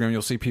 on Instagram,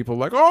 you'll see people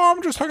like, oh,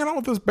 I'm just hanging out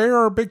with this bear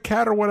or a big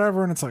cat or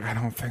whatever. And it's like, I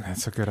don't think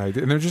that's a good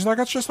idea. And they're just like,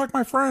 it's just like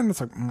my friend. It's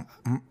like,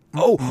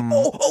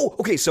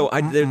 okay. So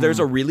there's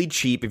a really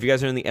cheap, if you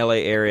guys are in the LA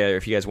area, or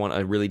if you guys want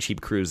a really cheap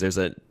cruise, there's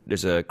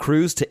a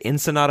cruise to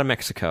Ensenada,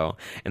 Mexico.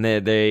 And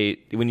they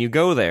when you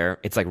go there,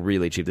 it's like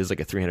really cheap. There's like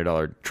a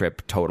 $300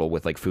 trip total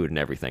with like food and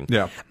everything.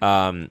 Yeah.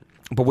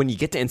 But when you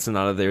get to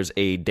Ensenada, there's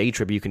a day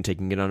trip you can take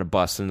and get on a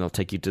bus, and they'll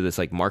take you to this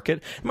like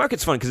market. The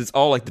market's fun because it's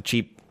all like the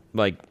cheap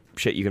like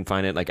shit you can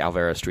find at like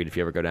Alvera Street if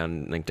you ever go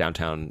down like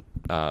downtown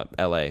LA.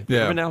 Yeah. You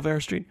ever been to Alvera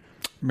Street?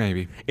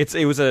 maybe.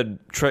 It was a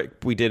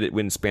trip we did it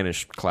in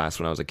Spanish class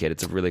when I was a kid.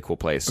 It's a really cool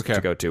place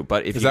to go to.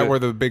 But if is that where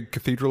the big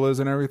cathedral is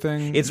and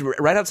everything? It's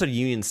right outside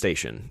Union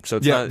Station. So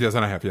it's yeah, not, yes,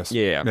 and a half. Yes,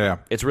 yeah.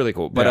 It's really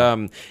cool. But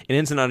in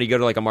Ensenada, you go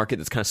to like a market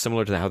that's kind of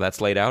similar to how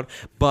that's laid out.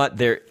 But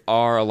there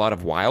are a lot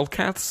of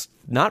wildcats,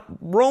 not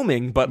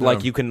roaming, but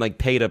like you can like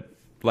pay to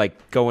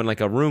like go in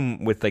like a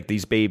room with like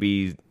these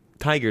baby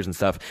tigers and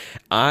stuff.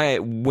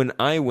 When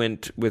I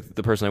went with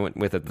the person I went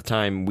with at the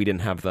time, we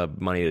didn't have the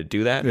money to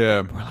do that.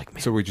 Yeah, we're like,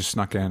 man, so we just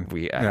snuck in.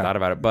 I thought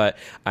about it, but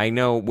I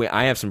know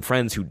I have some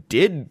friends who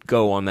did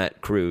go on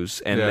that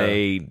cruise, and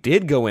they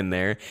did go in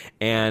there,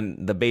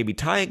 and the baby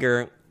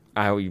tiger.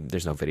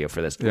 There's no video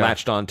for this.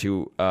 Latched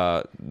onto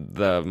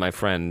my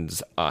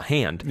friend's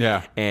hand,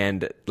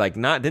 and like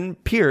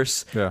didn't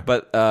pierce,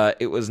 but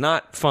it was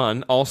not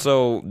fun.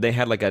 Also, they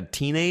had like a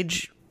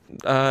teenage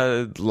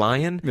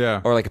lion,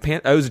 or like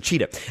it was a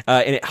cheetah,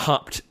 and it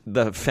hopped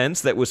the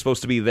fence that was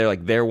supposed to be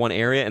their one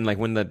area. And like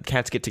when the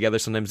cats get together,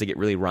 sometimes they get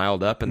really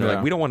riled up, and they're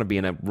like, we don't want to be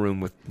in a room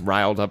with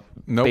riled up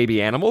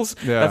baby animals.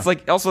 That's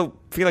like also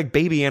feel like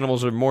baby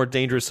animals are more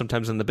dangerous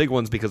sometimes than the big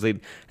ones because they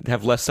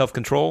have less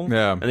self-control,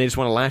 and they just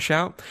want to lash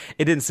out.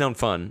 It didn't sound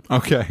fun.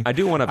 Okay, I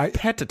do want to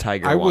pet a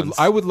tiger. I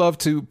would love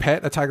to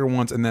pet a tiger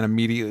once and then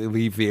immediately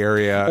leave the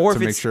area to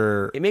make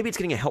sure. Maybe it's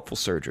getting a helpful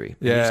surgery.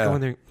 You just go in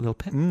there, a little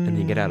pet, and then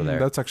you get out of there.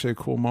 That's actually a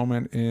cool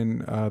moment in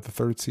the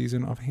third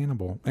season of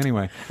Hannibal.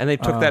 Anyway, and they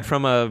took that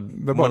from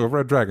the book of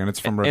Red Dragon. It's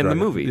from Red Dragon. In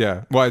the movie.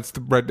 Yeah, well, it's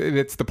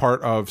the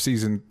part of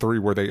season 3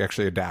 where they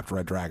actually adapt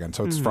Red Dragon.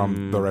 So it's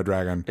from the Red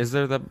Dragon. Is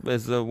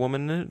the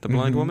woman in it? The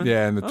blind woman?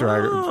 Yeah, and the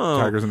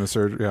tigers in the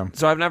surgery. Yeah.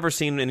 So I've never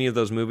seen any of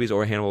those movies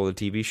or Hannibal the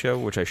TV show,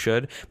 which I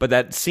should. But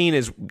that scene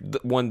is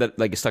the one that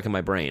like is stuck in my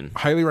brain.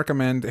 Highly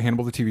recommend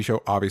Hannibal the TV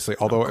show, obviously.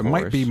 Although it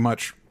might be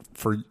much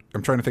for.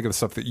 I'm trying to think of the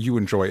stuff that you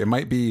enjoy. It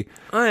might be.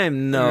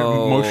 I'm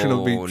no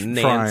emotionally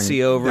Nancy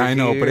trying. over here. I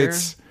know, but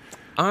it's.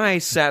 I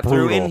sat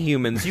brutal. through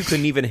Inhumans. You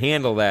couldn't even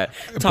handle that.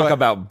 Talk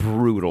about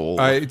brutal.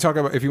 Talk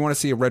about if you want to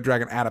see a Red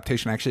Dragon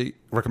adaptation. I actually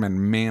recommend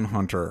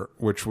Manhunter,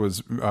 which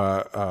was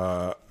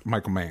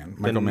Michael Mann.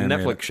 Michael Mann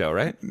Netflix show,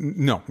 right?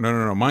 No.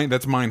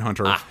 That's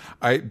Mindhunter.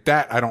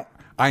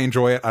 I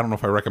enjoy it. I don't know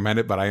if I recommend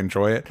it, but I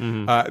enjoy it.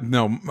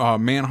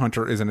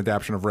 Manhunter is an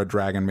adaptation of Red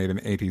Dragon made in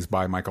the 80s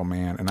by Michael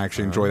Mann, and I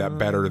actually enjoy that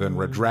better than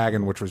Red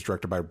Dragon, which was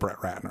directed by Brett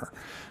Ratner.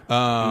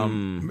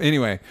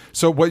 Anyway,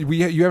 so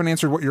you haven't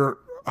answered what your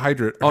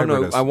hybrid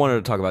is. I wanted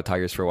to talk about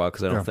tigers for a while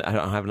because I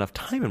don't have enough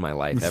time in my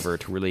life ever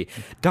to really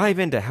dive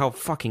into how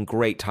fucking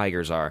great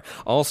tigers are.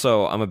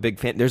 Also, I'm a big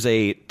fan. There's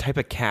a type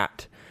of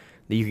cat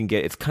that you can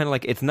get. It's kind of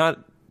like it's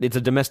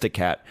a domestic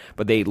cat,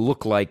 but they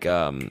look like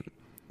I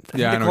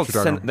know what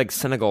you're talking about. Like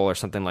Senegal or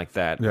something like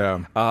that.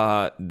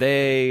 Yeah.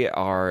 They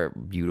are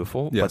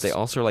beautiful, but they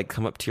also like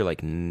come up to your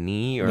like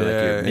knee or like your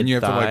mid-thigh. And you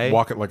have to like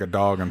walk it like a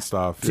dog and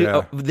stuff. See,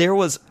 there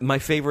was my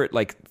favorite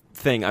like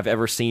thing I've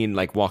ever seen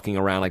like walking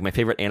around. Like my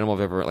favorite animal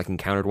I've ever like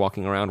encountered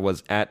walking around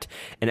was at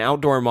an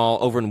outdoor mall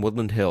over in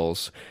Woodland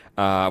Hills.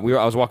 I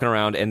was walking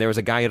around and there was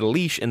a guy at a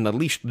leash, and the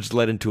leash just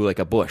led into like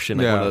a bush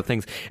and like one of the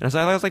things. And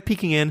I was like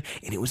peeking in,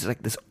 and it was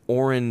like this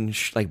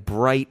orange, like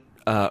bright.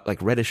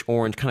 Like reddish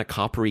orange, kind of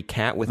coppery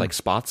cat with like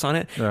spots on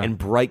it and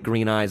bright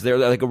green eyes. They're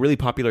like a really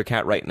popular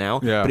cat right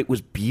now, but it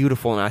was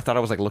beautiful, and I thought I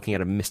was like looking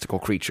at a mystical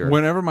creature.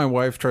 Whenever my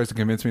wife tries to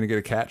convince me to get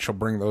a cat, she'll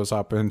bring those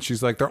up, and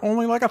she's like, "They're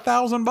only like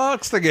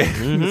 $1,000 to get."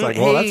 It's like,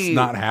 well, that's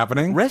not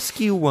happening.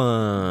 Rescue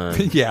one,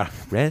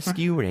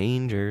 Rescue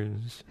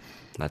Rangers.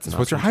 That's so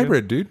what's your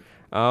hybrid, dude?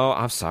 Oh,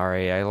 I'm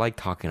sorry. I like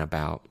talking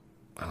about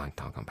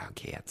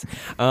cats.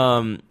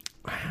 I'm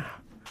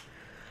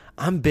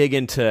big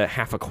into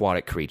half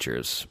aquatic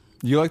creatures.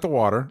 You like the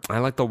water. I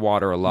like the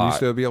water a lot. You used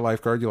to be a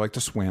lifeguard. You like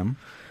to swim.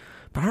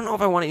 But I don't know if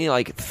I want any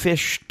like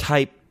fish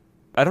type.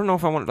 I don't know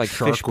if I want like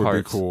Shark fish would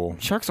parts. Be cool.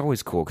 Shark's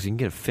always cool because you can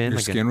get a fin.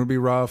 Your skin would be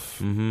rough.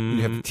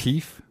 You have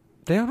teeth.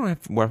 They don't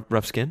have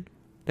rough skin.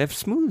 They have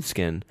smooth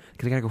skin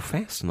because they gotta go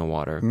fast in the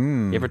water.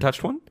 You ever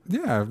touched one?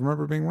 Yeah, I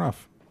remember being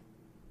rough.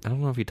 I don't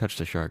know if you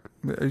touched a shark.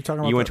 Are you talking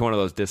about You went to one of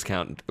those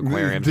discount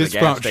aquariums, at the gas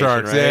Discount station,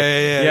 sharks. right?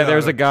 Yeah.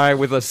 There's a guy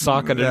with a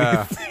sock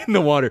underneath in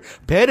the water.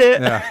 Pet it.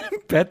 Yeah.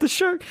 Pet the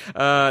shark.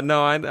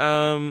 No,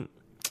 I'm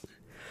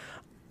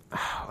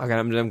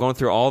going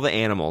through all the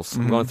animals.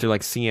 I'm going through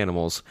like sea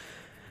animals.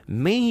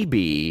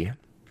 Maybe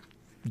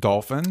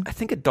dolphin. I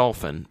think a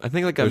dolphin. I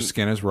think like Their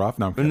skin is rough.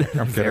 No, I'm kidding.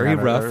 I'm kidding. very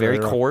rough, very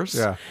coarse.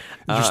 Yeah,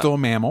 you're still a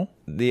mammal.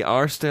 They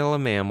are still a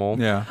mammal.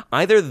 Yeah.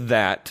 Either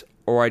that,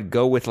 or I'd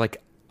go with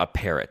like a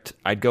parrot.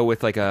 I'd go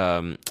with like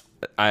I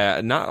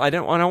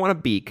don't want a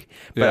beak,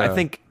 but I Yeah.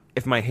 think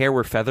if my hair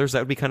were feathers, that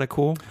would be kind of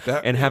cool.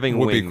 That and having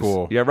would be wings,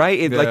 cool. Yeah, right.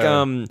 It, Yeah.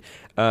 Like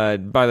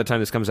by the time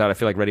this comes out, I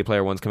feel like Ready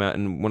Player One's come out,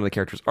 and one of the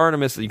characters,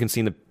 Artemis, that you can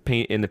see in the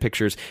paint in the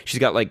pictures, she's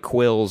got like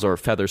quills or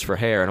feathers for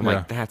hair, and I'm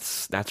like,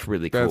 that's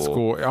really cool. That's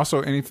cool.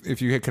 Also, if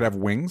you could have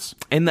wings.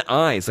 And the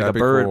eyes, like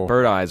That'd a be cool.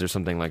 bird eyes or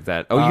something like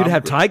that. Oh, you'd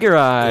have tiger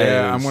eyes.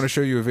 Yeah, I'm going to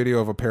show you a video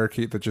of a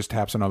parakeet that just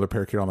taps another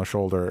parakeet on the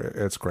shoulder.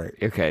 It's great.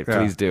 Okay, Yeah.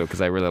 please do,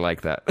 because I really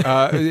like that.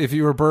 If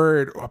you were a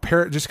bird, a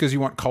parrot, just because you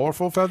want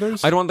colorful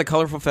feathers. I don't want the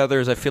colorful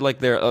feathers. I feel like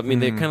they're. I mean,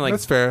 they're kind of like.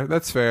 That's fair.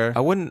 That's fair. I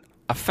wouldn't.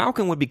 A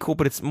falcon would be cool,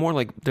 but it's more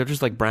like they're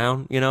just like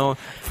brown, you know.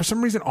 For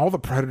some reason, all the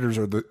predators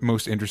are the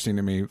most interesting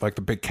to me. Like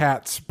the big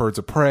cats, birds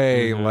of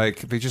prey. Like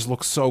they just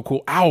look so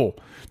cool. Owl,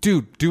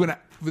 dude, the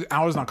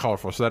owl is not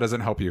colorful, so that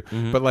doesn't help you.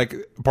 But like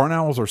barn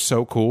owls are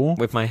so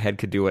cool. If my head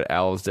could do what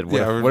owls did,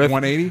 What if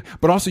 180?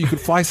 But also, you could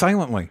fly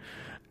silently.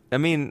 I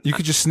mean, You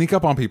could just sneak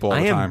up on people all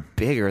I the am time.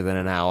 bigger than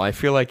an owl. I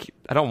feel like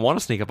I don't want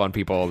to sneak up on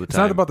people all the It's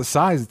time. not about the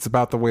size; it's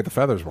about the way the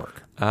feathers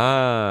work.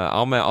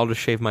 I'll just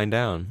shave mine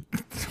down,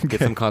 get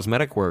some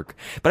cosmetic work.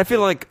 But I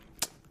feel like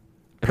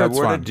if Parrot's I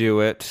were fun. to do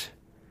it,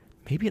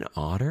 maybe an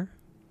otter.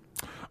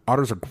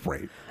 Otters are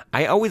great.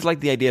 I always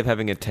like the idea of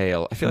having a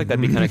tail. I feel like that'd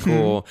be kind of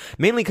cool.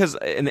 Mainly because,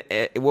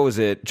 what was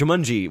it?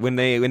 Jumanji, when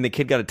the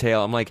kid got a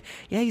tail, I'm like,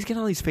 yeah, he's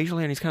getting all these facial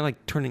hair and he's kind of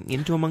like turning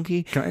into a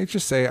monkey. Can I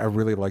just say I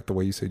really like the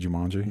way you say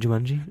Jumanji?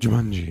 Jumanji?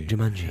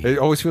 Jumanji. It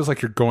always feels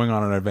like you're going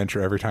on an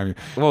adventure every time you.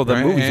 Well, the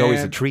movie's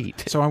always a And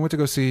treat. So I went to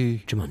go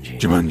see Jumanji.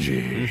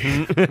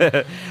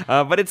 Jumanji.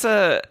 But it's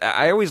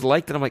I always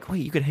liked it. I'm like,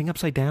 wait, you could hang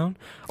upside down?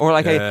 Or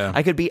like Yeah.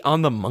 I could be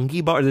on the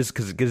monkey bar. This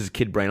because this is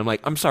kid brain. I'm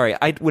like, I'm sorry,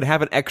 I would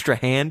have an extra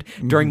hand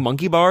during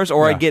monkey bars,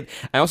 or Yeah.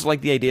 I also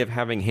like the idea of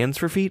having hands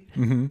for feet.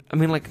 Mm-hmm. I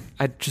mean, like,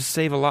 I'd just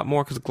save a lot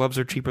more because gloves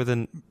are cheaper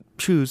than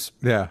shoes,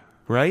 Yeah.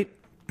 right?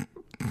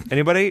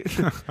 Anybody?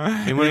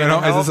 Anybody You know,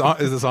 wanna is help?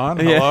 this on?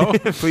 Yeah. Hello?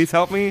 Please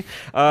help me.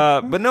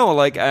 But no,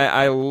 like man,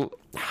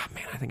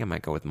 I think I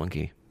might go with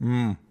monkey.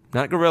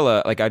 Not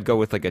gorilla. Like I'd go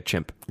with like a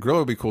chimp. Gorilla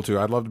would be cool too.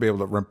 I'd love to be able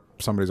to rip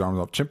somebody's arms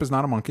off. Chimp is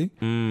not a monkey.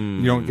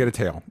 You don't get a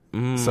tail.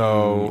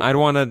 So I'd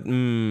want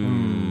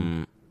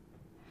to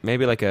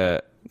maybe like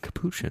a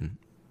capuchin.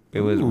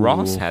 It was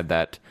Ross had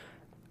that.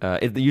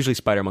 Usually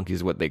spider monkeys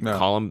is what they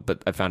call them,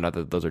 but I found out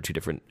that those are two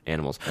different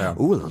animals. Yeah.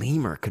 Ooh, a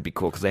lemur could be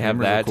cool because they have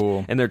Lemurs are that,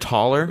 cool. and they're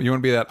taller. you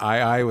want to be that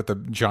eye with the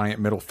giant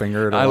middle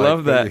finger. To I like,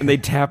 love that. And they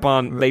tap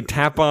on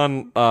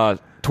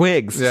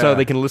twigs so Yeah.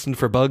 they can listen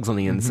for bugs on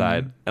the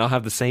inside, and I'll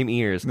have the same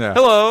ears. Yeah.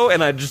 Hello,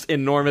 and I just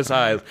enormous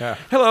eyes. Yeah.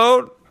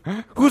 Hello,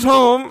 who's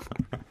home?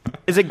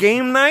 Is it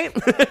game night?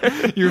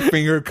 Your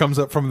finger comes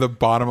up from the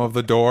bottom of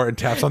the door and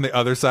taps on the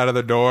other side of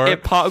the door.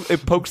 It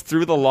pokes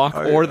through the lock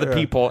or the yeah.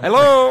 people.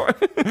 Hello.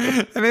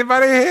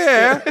 Anybody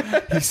here?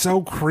 He's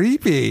so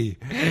creepy.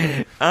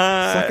 It's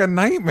like a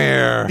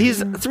nightmare.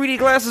 These 3D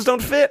glasses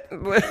don't fit.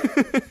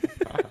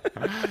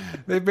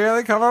 They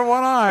barely cover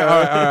one eye. All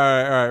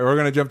right. We're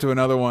gonna jump to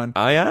another one.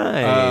 Aye,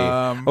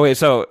 aye. Um, Okay,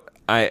 so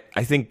I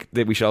think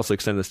that we should also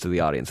extend this to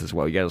the audience as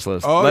well. You guys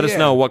let Oh, us yeah.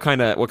 know what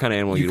kind of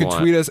animal You you can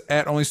want. tweet us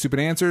at Only Stupid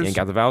Answers. And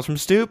got the vowels from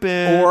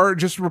stupid. or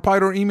just reply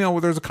to our email where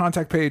there's a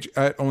contact page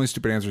at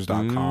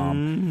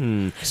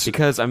onlystupidanswers.com.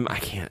 Because I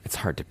can't. It's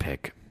hard to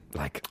pick.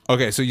 Like,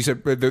 Okay, so you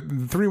said the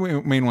three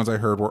main ones I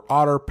heard were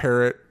otter,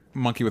 parrot,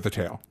 monkey with a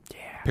tail. Yeah.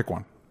 Pick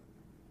one.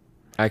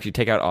 actually,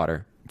 take out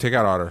otter. Take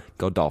out otter.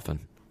 Go dolphin.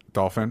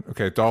 Dolphin.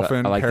 Okay,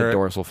 dolphin, I like parrot, the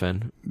dorsal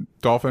fin.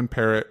 dolphin,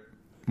 parrot,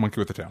 monkey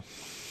with a tail.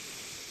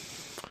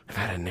 I've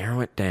had to narrow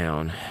it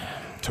down.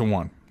 To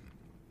one.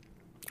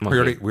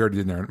 Monkey. We already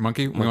did there.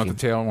 Monkey. We want the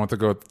tail. We want to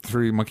go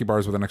 3 monkey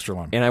bars with an extra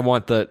limb. And I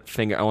want the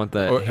finger. I want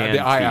the hand.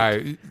 The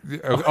eye.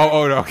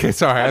 Oh, no, okay.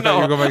 Sorry. I thought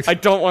you were going I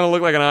don't want to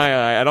look like an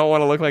eye. I don't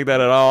want to look like that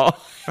at all.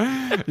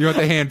 You want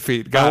the hand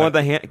feet. I Got want it.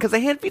 the hand because the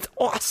hand feet's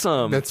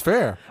awesome. That's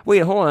fair. Wait,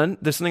 hold on.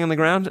 There's something on the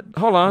ground.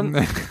 Hold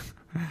on.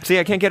 See,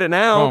 I can't get it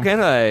now, Oh.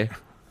 can I?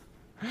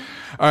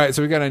 All right,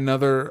 so we got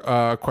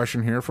another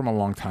question here from a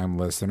longtime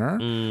listener.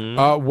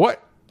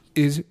 What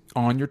is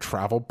on your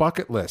travel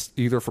bucket list,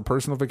 either for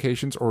personal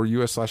vacations or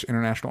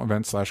U.S./international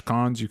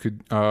events/cons you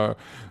could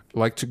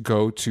like to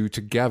go to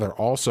together?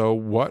 Also,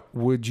 what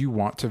would you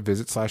want to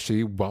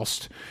visit/see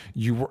whilst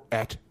you were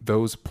at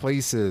those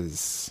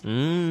places?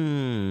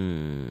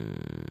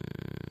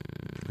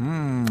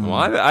 Well,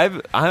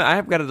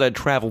 I've got a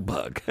travel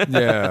bug.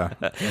 Yeah,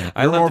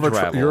 I love to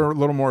travel. You're a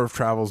little more of a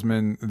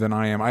travelsman than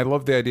I am. I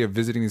love the idea of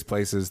visiting these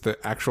places. The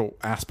actual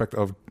aspect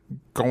of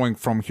going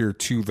from here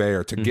to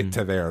there to get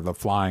to there, the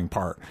flying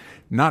part.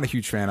 Not a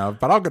huge fan of,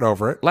 but I'll get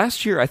over it.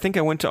 Last year, I think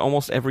I went to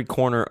almost every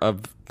corner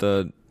of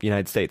the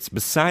United States,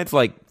 besides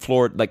like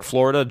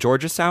Florida,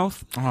 Georgia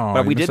South. Oh,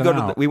 but we did go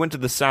out. we went to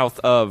the south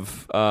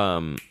of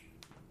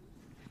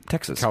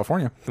Texas,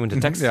 California. We went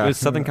to Texas, Yeah. it was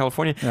Southern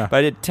California. Yeah. But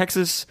I did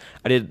Texas.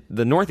 I did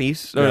the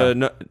Northeast,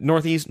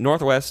 Northeast,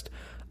 Northwest,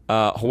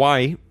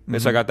 Hawaii.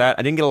 So I got that.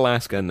 I didn't get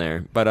Alaska in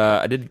there, but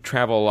I did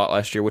travel a lot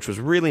last year, which was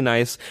really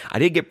nice. I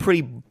did get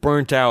pretty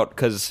burnt out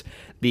because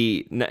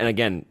and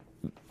again,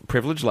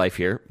 privileged life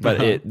here,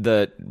 but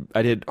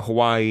I did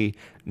Hawaii,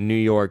 New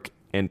York,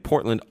 and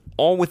Portland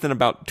all within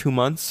about 2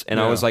 months, and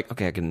I was like,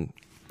 okay, I can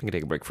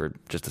take a break for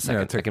just a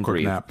second. Take I can a quick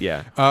breathe. nap.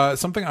 Yeah.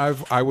 Something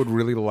I would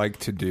really like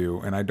to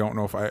do, and I don't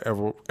know if I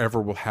ever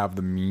will have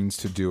the means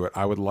to do it.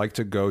 I would like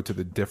to go to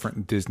the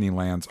different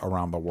Disneylands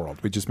around the world.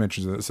 We just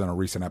mentioned this in a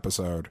recent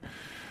episode.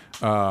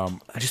 I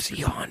just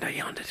yawned. I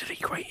did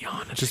a great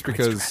yawn. Just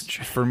because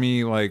for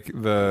me, like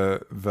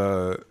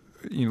the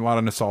a lot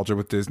of nostalgia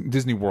with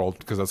Disney World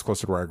because that's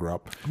closer to where I grew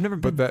up. I've never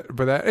been,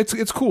 but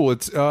it's cool.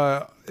 It's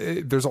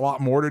there's a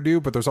lot more to do,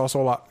 but there's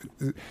also a lot.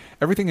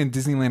 Everything in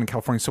Disneyland in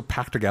California is so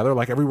packed together.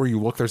 Like everywhere you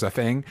look, there's a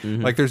thing.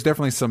 Like there's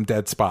definitely some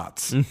dead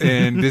spots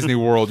in Disney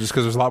World just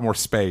because there's a lot more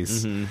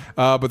space.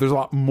 But there's a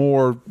lot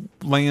more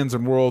lands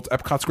and worlds.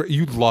 Epcot's great.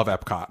 You'd love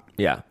Epcot.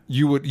 Yeah.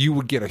 You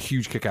would get a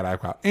huge kick out of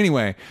Epcot.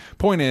 Anyway,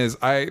 point is,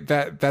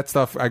 that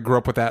stuff, I grew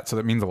up with that, so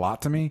that means a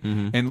lot to me.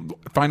 And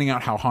finding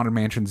out how Haunted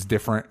Mansion's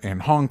different in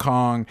Hong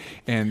Kong,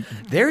 and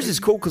theirs is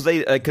cool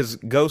because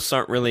ghosts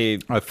aren't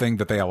really a thing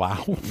that they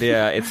allow.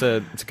 Yeah, it's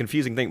a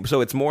confusing thing.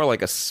 So it's more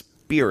like a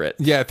spirit.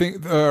 Yeah, I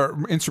think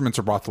instruments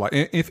are brought to life.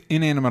 If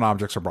inanimate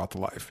objects are brought to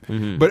life.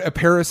 But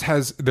Paris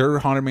has their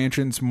Haunted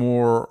Mansions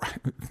more.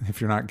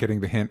 If you're not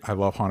getting the hint, I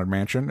love Haunted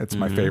Mansion. It's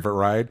my favorite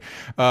ride.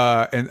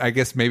 And I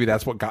guess maybe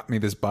that's what got me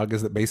this bug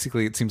is that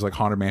basically it seems like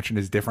Haunted Mansion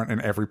is different in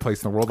every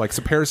place in the world. Like,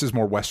 so Paris is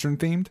more Western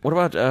themed. What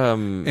about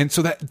and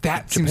so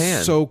that seems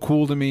Japan? so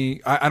cool to me.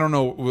 I don't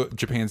know what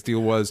Japan's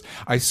deal was.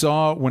 I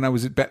saw when I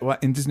was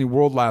in Disney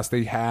World last,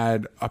 they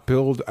had a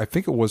build. I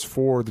think it was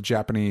for the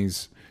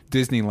Japanese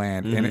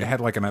Disneyland, and it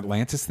had like an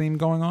Atlantis theme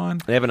going on.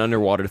 They have an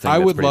underwater thing. I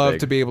that's would pretty love big.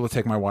 to be able to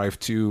take my wife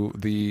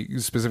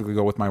specifically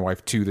go with my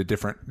wife to the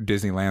different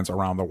Disneylands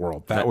around the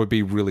world. That would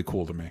be really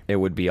cool to me. It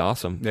would be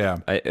awesome. Yeah.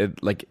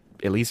 Like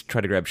at least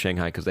try to grab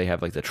Shanghai because they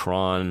have like the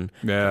Tron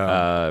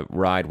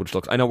ride, which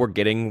looks. I know we're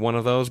getting one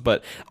of those,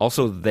 but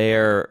also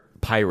their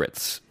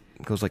Pirates.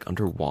 It goes like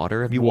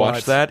underwater. Have you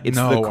watched that?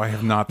 No, I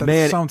have not.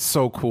 That sounds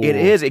so cool. It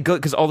is. It goes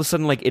because all of a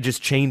sudden, like, it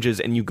just changes,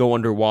 and you go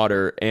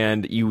underwater,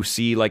 and you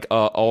see like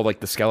all like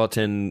the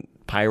skeleton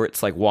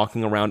pirates like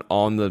walking around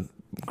on the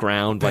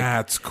ground. Like,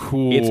 that's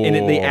cool. And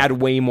they add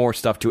way more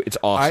stuff to it. It's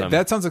awesome.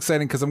 That sounds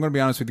exciting because I'm going to be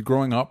honest with you.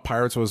 Growing up,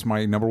 Pirates was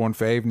my number one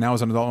fave. Now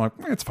as an adult,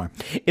 I'm like, it's fine.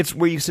 It's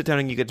where you sit down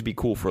and you get to be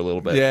cool for a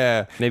little bit.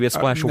 Yeah, maybe a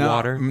splash of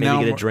water.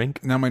 Maybe get a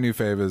drink. Now my new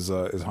fave is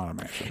Haunted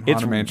Mansion. It's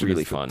Haunted Mansion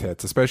really is fun,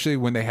 tits, especially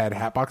when they had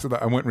Hatbox.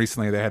 I went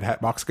recently. They had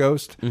Hatbox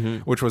Ghost,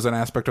 which was an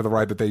aspect of the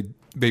ride that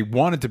they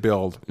wanted to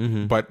build,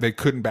 but they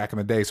couldn't back in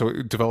the day. So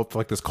it developed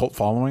like this cult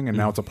following, and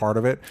now it's a part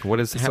of it. What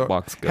is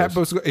Hatbox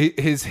Ghost? Hatbox,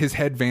 his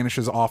head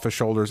vanishes off his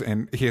shoulders,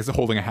 and he is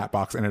holding a hat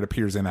box, and it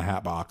appears in a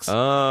hat box.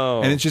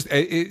 Oh, and it's just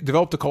it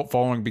developed a cult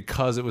following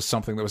because it was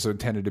something that was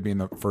intended to be in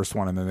the first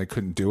one, and then they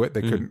couldn't do it.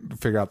 They couldn't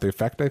figure out the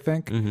effect, I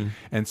think,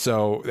 and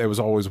so it was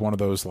always one of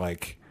those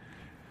like,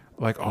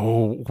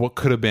 oh, what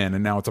could have been,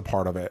 and now it's a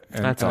part of it.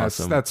 And that's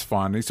awesome. That's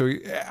fun. So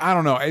I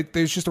don't know.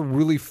 There's just a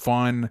really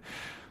fun,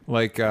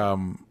 like,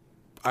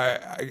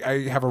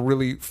 I have a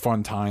really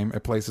fun time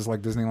at places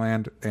like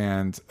Disneyland,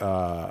 and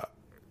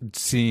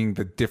seeing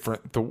the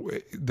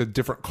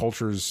different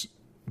cultures,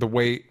 the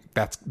way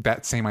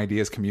that same idea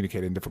is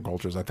communicated in different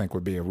cultures, I think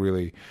would be a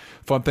really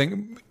fun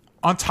thing.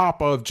 On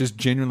top of just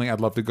genuinely,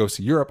 I'd love to go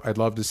see Europe. I'd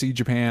love to see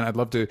Japan. I'd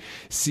love to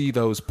see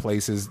those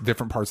places,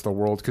 different parts of the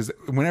world. Because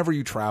whenever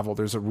you travel,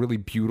 there's a really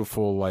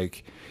beautiful,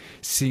 like,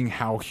 seeing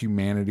how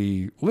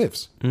humanity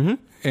lives. And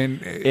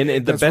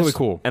that's really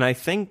cool. And I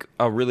think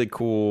a really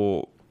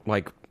cool,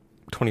 like,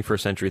 21st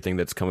century thing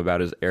that's come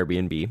about is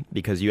Airbnb,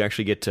 because you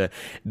actually get to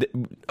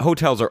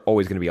hotels are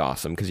always going to be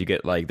awesome because you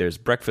get like there's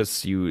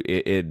breakfasts,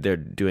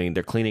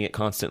 they're cleaning it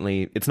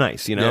constantly. It's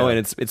nice, and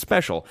it's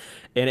special,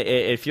 and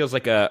it feels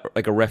like a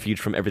refuge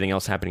from everything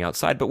else happening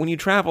outside. But when you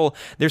travel,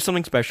 there's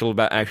something special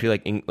about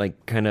actually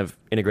like kind of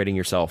integrating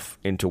yourself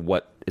into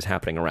what is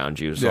happening around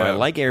you. So I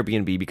like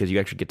Airbnb because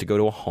you actually get to go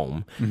to a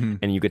home,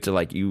 and you get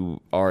to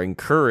you are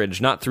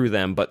encouraged, not through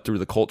them but through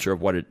the culture of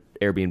what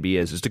Airbnb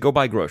is to go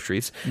buy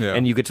groceries,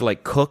 and you get to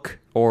cook,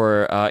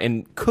 or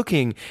and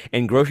cooking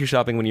and grocery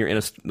shopping when you're in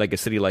a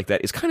city like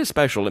that is kind of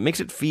special. It makes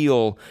it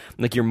feel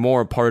like you're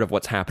more a part of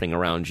what's happening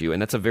around you, and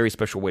that's a very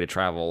special way to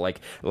travel.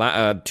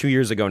 2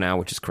 years ago now,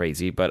 which is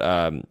crazy, but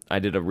I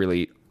did a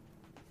really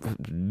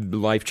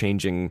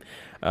life-changing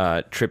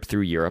trip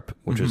through Europe,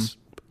 which was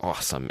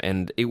awesome,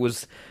 and it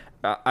was.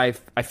 I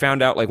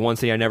found out like one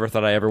city I never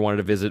thought I ever wanted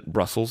to visit.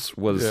 Brussels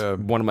was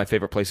one of my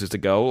favorite places to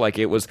go. Like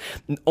it was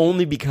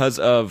only because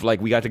of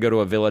like we got to go to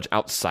a village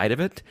outside of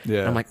it. Yeah,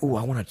 and I'm like, ooh,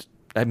 I want to.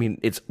 I mean,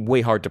 it's way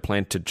hard to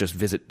plan to just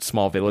visit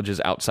small villages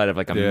outside of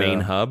like a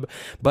main hub.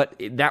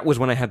 But that was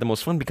when I had the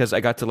most fun because I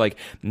got to like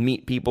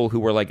meet people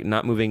who were like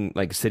not moving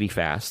like city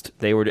fast.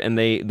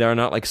 They're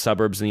not like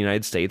suburbs in the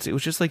United States. It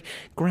was just like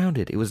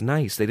grounded. It was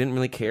nice. They didn't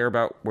really care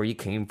about where you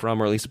came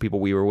from, or at least the people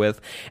we were with.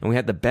 And we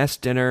had the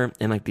best dinner,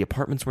 and like the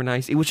apartments were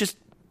nice. It was just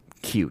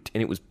cute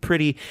and it was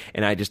pretty,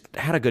 and I just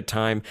had a good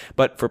time.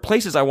 But for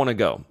places I want to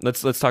go,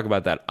 let's talk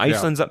about that.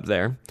 Iceland's up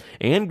there,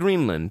 and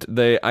Greenland.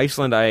 The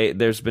Iceland,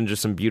 there's been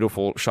just some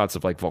beautiful shots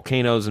of like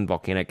volcanoes and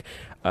volcanic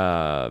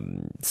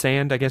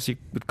sand, I guess you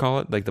would call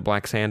it, like the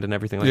black sand and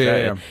everything like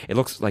that. Yeah. It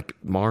looks like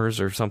Mars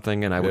or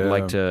something, and I would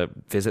like to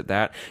visit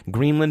that.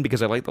 Greenland,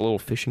 because I like the little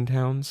fishing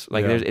towns.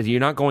 Like you're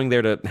not going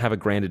there to have a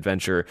grand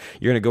adventure.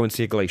 You're going to go and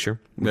see a glacier,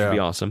 which would be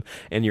awesome,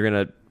 and you're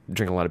going to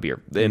drink a lot of beer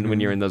and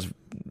when you're in those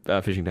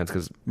fishing towns,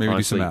 because maybe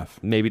honestly, do some math.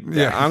 Maybe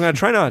I'm gonna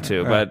try not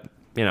to, but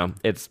you know,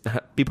 it's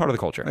be part of the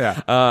culture.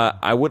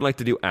 I would like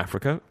to do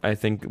Africa. I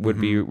think would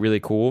be really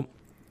cool.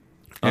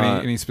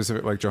 Any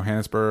specific, like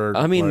Johannesburg?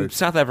 I mean, like...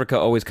 South Africa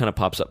always kind of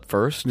pops up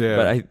first,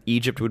 but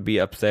Egypt would be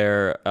up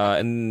there,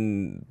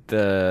 and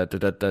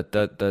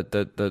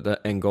the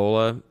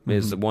Angola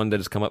is one that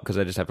has come up because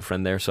I just have a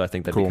friend there, so I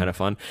think that'd be kind of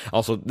fun.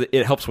 Also,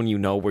 it helps when you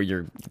know where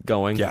you're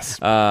going. Yes.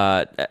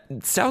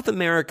 South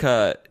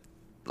America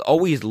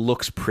always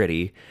looks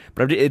pretty,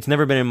 but it's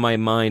never been in my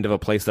mind of a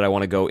place that I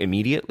want to go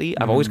immediately.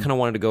 I've always kind of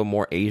wanted to go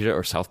more Asia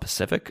or South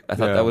Pacific. I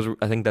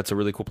think that's a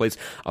really cool place.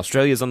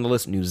 Australia's on the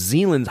list. New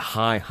Zealand's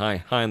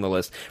high on the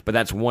list, but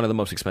that's one of the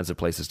most expensive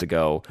places to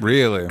go.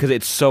 Really? Because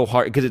it's so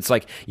hard. Because it's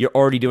like you're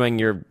already doing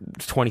your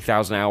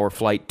 20,000-hour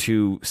flight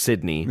to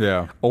Sydney,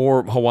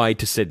 or Hawaii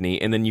to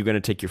Sydney, and then you're going to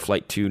take your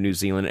flight to New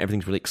Zealand.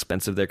 Everything's really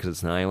expensive there because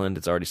it's an island.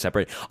 It's already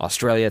separate.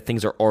 Australia,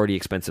 things are already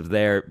expensive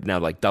there. Now,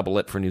 like double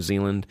it for New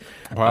Zealand.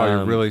 Wow,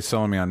 you're really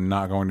selling me on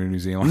not going to New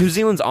Zealand. New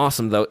Zealand's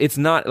awesome, though. It's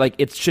not like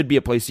it should be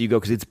a place you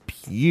go because it's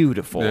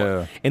beautiful.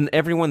 Yeah. And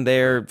everyone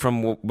there,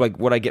 from like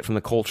what I get from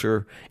the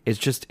culture, is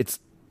just it's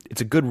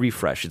a good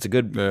refresh. It's a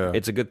good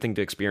thing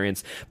to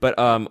experience. But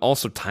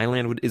also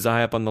Thailand is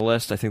high up on the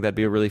list. I think that'd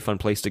be a really fun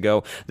place to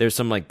go. There's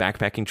some like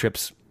backpacking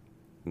trips.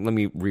 Let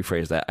me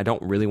rephrase that. I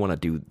don't really want to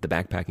do the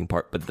backpacking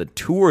part, but the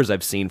tours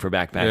I've seen for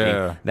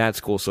backpacking, that's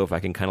cool. So if I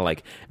can kind of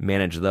like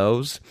manage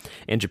those,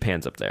 and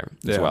Japan's up there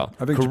as well.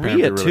 I think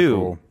Korea really too.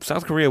 Cool.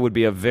 South Korea would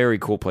be a very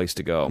cool place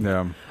to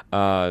go.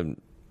 Yeah.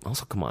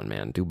 Also, come on,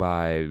 man,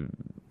 Dubai.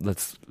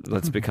 Let's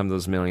become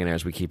those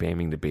millionaires we keep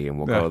aiming to be, and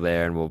we'll go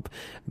there and we'll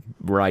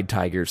ride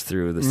tigers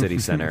through the city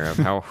center of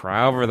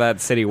however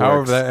that city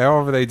works.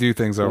 However they do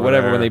things over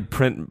there. When they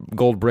print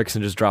gold bricks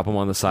and just drop them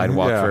on the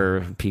sidewalk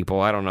for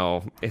people. I don't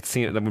know. It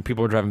seems when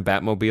people are driving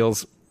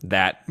Batmobiles.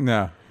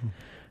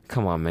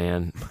 Come on,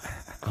 man.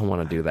 I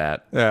want to do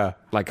that. Yeah.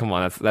 Like, come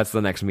on. That's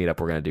the next meetup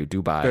we're gonna do.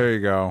 Dubai. There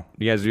you go.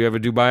 You guys, do you have a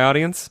Dubai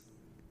audience?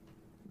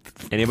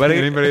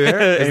 Anybody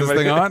there? Is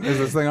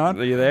this thing on?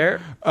 Are you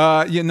there?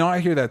 No, I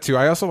hear that too.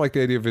 I also like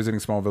the idea of visiting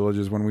small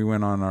villages. When me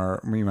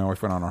and my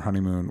wife went on our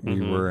honeymoon,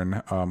 we were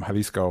in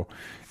Jalisco,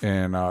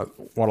 in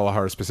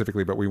Guadalajara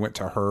specifically, but we went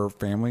to her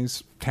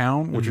family's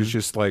town, which is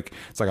just like,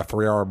 it's like a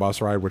 3-hour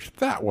bus ride, which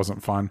that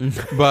wasn't fun.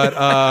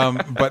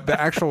 But the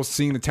actual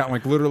seeing the town,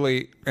 like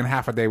literally in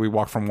half a day, we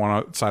walked from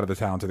one side of the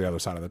town to the other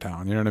side of the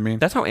town. You know what I mean?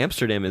 That's how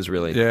Amsterdam is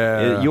really.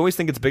 Yeah. You always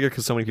think it's bigger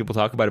because so many people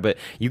talk about it, but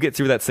you get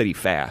through that city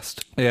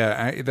fast.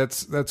 Yeah,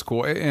 that's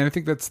cool. And I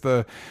think that's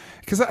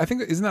because I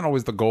think, isn't that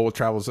always the goal of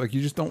travel? Is like,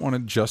 you just don't want to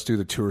just do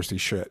the touristy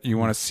shit. You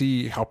want to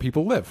see how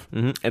people live.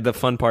 Mm-hmm. And the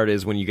fun part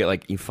is when you get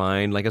like, you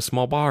find like a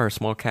small bar, a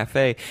small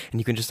cafe,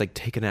 and you can just like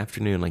take an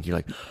afternoon. Like you're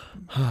like,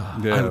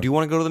 I do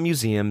want to go to the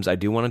museums. I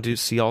do want to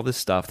see all this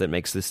stuff that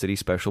makes this city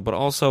special, but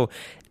also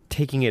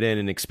taking it in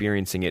and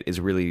experiencing it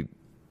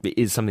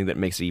is something that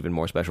makes it even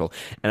more special.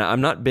 And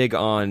I'm not big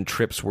on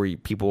trips where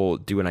people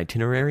do an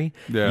itinerary.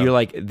 Yeah. You're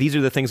like, these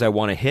are the things I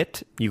want to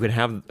hit. You can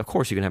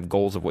have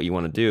goals of what you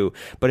want to do,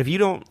 but if you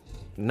don't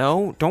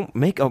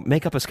make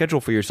up a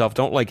schedule for yourself.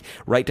 Don't like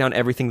write down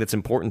everything that's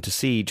important to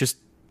see. Just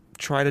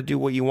try to do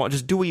what you want.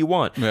 Just do what you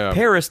want. Yeah.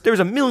 Paris, there's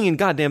a million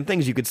goddamn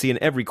things you could see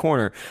in every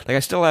corner. Like I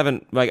still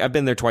haven't, like I've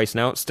been there twice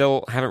now.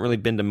 Still haven't really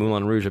been to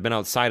Moulin Rouge. I've been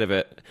outside of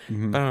it,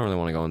 but I don't really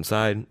want to go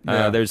inside.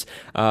 Yeah. You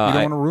don't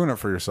want to ruin it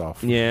for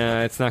yourself.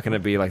 Yeah, it's not going to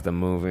be like the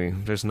movie.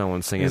 There's no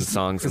one singing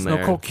songs in there.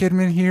 There's no Nicole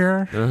Kidman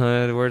here.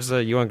 Where's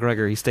Ewan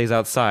Gregor? He stays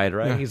outside,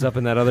 right? Yeah. He's up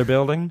in that other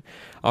building.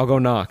 I'll go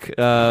knock.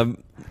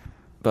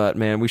 But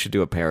man, we should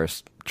do a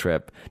Paris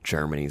trip.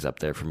 Germany's up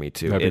there for me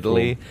too. That'd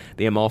Italy, cool.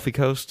 The Amalfi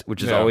Coast,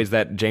 which is always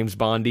that James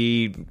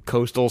Bondy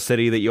coastal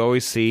city that you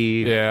always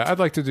see. Yeah, I'd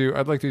like to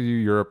do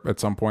Europe at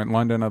some point.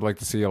 London, I'd like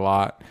to see a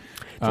lot.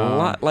 It's a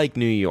lot like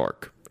New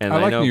York. And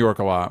I like know New York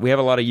a lot. We have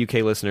a lot of UK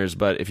listeners,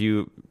 but if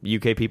you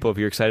UK people, if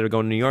you're excited to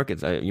go to New York,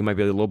 it's, you might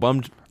be a little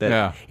bummed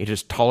that it's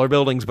just taller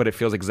buildings, but it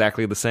feels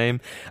exactly the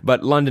same.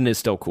 But London is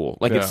still cool.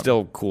 Like, it's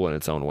still cool in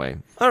its own way.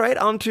 All right,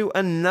 on to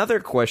another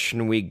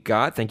question we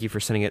got. Thank you for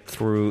sending it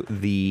through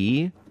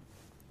the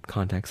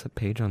contacts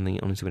page on the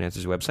Only Stupid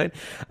Answers website.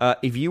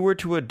 If you were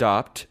to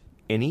adopt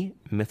any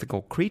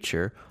mythical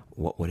creature,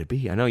 what would it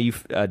be? I know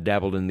you've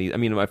dabbled in these. I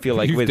mean, I feel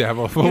like You've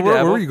dabbled.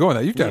 Where were you going with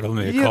that? You've dabbled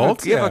in the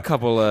occult. You have a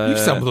couple. You've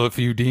stumbled a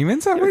few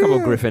demons. A couple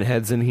of griffin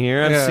heads in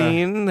here. I've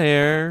seen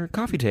their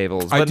coffee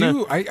tables. I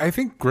do. I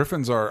think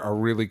griffins are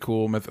really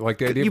cool. Like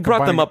the idea. You of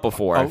brought them up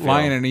before. A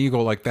lion and an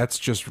eagle. Like, that's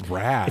just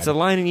rad. It's a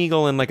lion and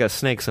eagle and like a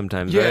snake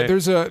sometimes. Yeah.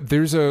 Right?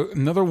 There's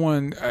another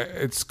one.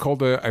 It's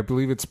called I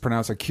believe it's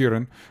pronounced a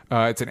kirin.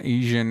 It's an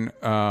Asian.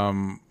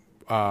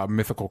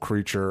 Mythical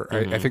creature.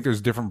 I think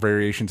there's different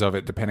variations of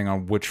it depending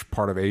on which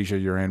part of Asia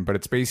you're in, but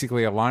it's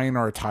basically a lion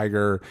or a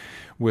tiger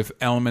with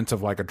elements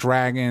of like a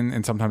dragon,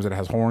 and sometimes it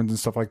has horns and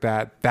stuff like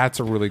that. That's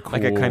a really cool,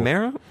 like a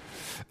chimera.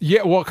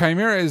 Yeah, well,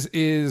 chimera is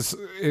it's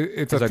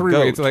a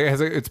three-way. It's like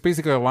it's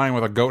basically a lion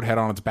with a goat head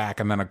on its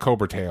back and then a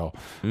cobra tail.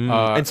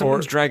 And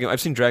sometimes dragon.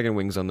 I've seen dragon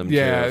wings on them.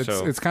 Yeah,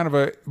 too, it's kind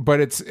of but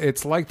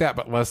it's like that,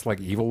 but less like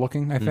evil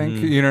looking. I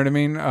think you know what I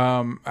mean.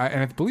 And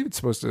I believe it's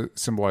supposed to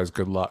symbolize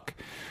good luck.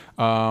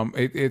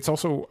 It's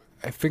also,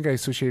 I think I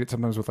associate it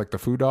sometimes with like the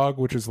foo dog,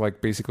 which is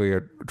like basically a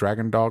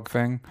dragon dog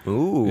thing.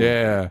 Ooh,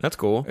 yeah, that's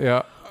cool.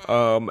 Yeah,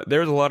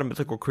 there's a lot of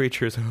mythical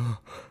creatures.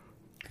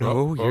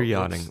 You're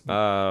yawning.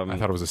 I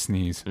thought it was a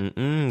sneeze.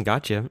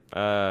 Gotcha.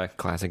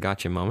 Classic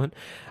gotcha moment.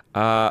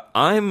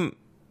 I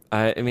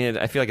mean,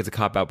 I feel like it's a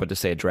cop out, but to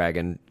say a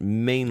dragon,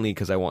 mainly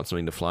because I want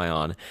something to fly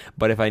on.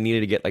 But if I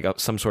needed to get like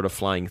some sort of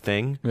flying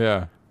thing,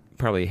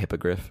 probably a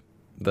hippogriff.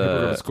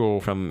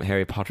 From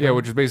Harry Potter. Yeah,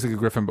 which is basically a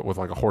griffin, but with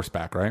like a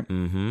horseback, right?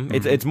 Mm-hmm.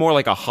 It's more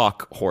like a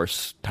hawk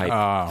horse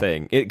type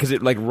thing because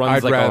it like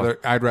runs.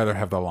 I'd rather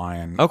have the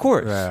lion, of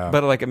course,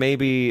 but like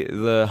maybe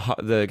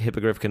the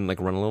hippogriff can like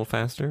run a little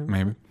faster.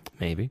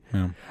 Maybe.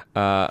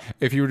 Yeah.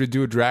 If you were to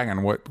do a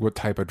dragon, what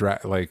type of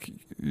like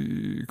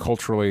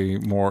culturally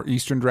more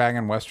Eastern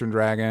dragon, Western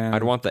dragon?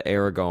 I'd want the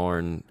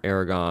Aragon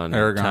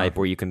type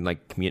where you can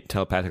like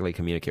telepathically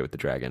communicate with the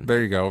dragon.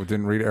 There you go.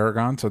 Didn't read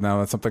Aragon, so now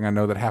that's something I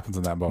know that happens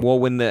in that book. Well,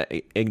 when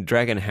a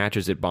dragon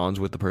hatches, it bonds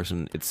with the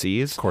person it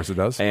sees. Of course it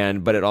does.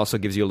 But it also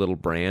gives you a little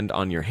brand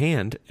on your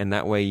hand, and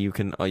that way you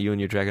and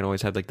your dragon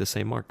always have like the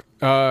same mark.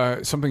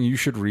 Something you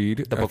should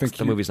read.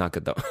 The movie's not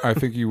good though. I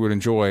think you would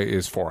enjoy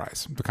is Four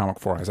Eyes, the comic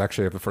Four Eyes.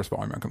 Actually, I have the first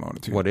volume. I can loan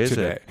it to you. What is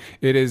today.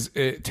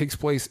 It takes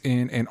place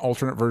in an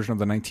alternate version of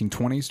the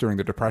 1920s during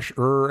the Depression,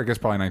 or I guess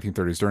probably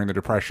 1930s during the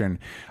Depression.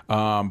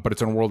 But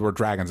it's in a world where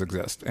dragons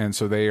exist, and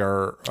so they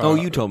are.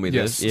 You told me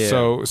this. Yeah.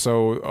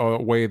 So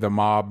a way the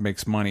mob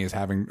makes money is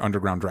having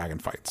underground dragon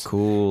fights.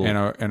 Cool.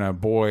 And a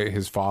boy,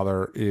 his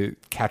father,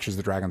 catches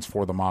the dragons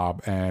for the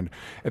mob, and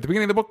at the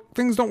beginning of the book,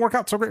 things don't work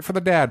out so great for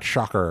the dad.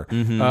 Shocker.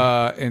 Mm-hmm.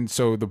 And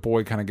so the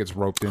boy kind of gets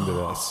roped into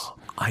this.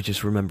 I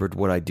just remembered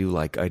what I do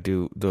like.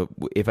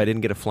 If I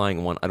didn't get a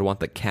flying one, I'd want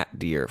the cat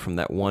deer from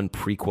that one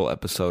prequel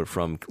episode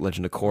from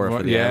Legend of Korra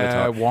for the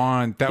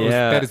Avatar.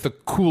 That is the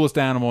coolest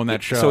animal in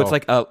that show. So it's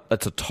like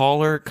it's a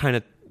taller kind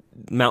of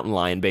mountain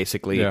lion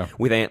basically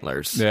with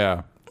antlers.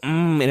 Yeah.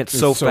 And it's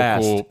so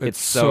fast. Cool. It's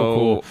so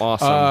cool.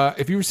 Awesome.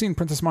 Have you ever seen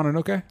Princess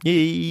Mononoke?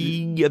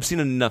 Yeah, I've seen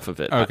enough of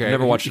it. Okay. I've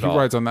never watched it all. He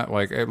rides on that,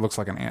 like, it looks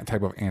like an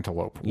type of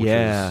antelope.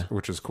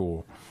 Which is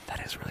cool.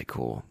 That is really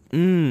cool.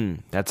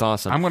 That's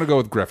awesome. I'm going to go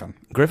with Griffin.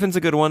 Griffin's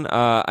a good one.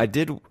 I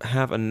did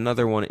have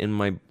another one in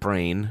my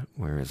brain.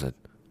 Where is it?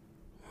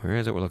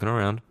 We're looking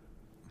around.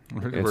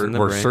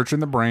 We're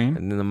searching the brain.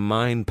 And in the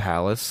Mind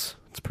Palace.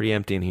 It's pretty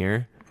empty in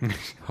here.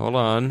 Hold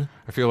on.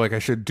 I feel like I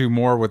should do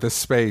more with this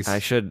space. I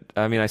should.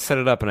 I mean, I set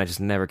it up and I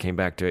just never came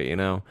back to it, you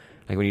know?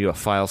 Like when you do a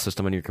file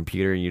system on your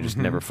computer and you just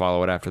never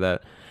follow it after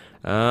that.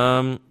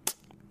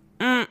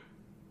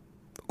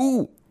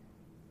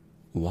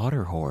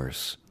 Water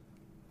Horse.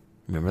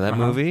 Remember that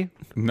movie?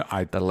 No,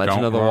 The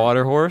Legend of the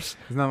Water Horse?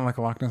 Isn't that like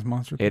a Loch Ness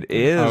Monster? It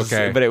is.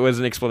 Okay. But it was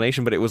an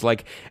explanation, but it was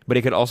like, but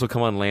it could also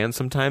come on land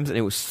sometimes, and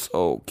it was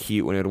so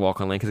cute when it would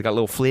walk on land because it got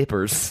little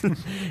flippers,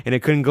 and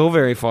it couldn't go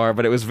very far,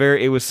 but it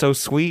was so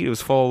sweet. It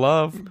was full of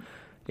love.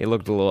 It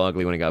looked a little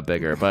ugly when it got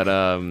bigger, but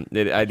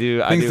things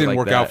didn't like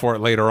work that. out for it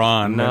later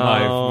on in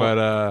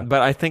life.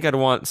 But I think I'd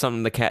want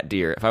something the cat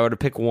deer if I were to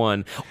pick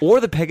one, or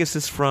the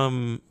Pegasus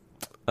from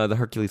the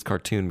Hercules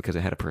cartoon because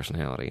it had a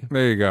personality.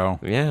 There you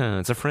go. Yeah,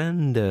 it's a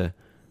friend.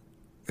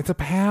 It's a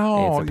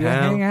pal. You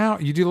hang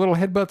out. You do little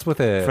headbutts with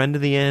it. Friend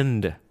of the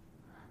end.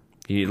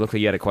 You look like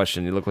you had a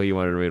question. You look like you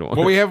wanted to read one.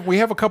 Well, we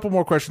have a couple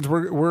more questions.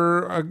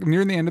 We're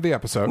nearing the end of the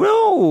episode.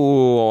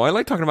 No, I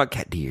like talking about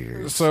cat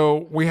deers.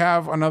 So we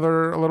have a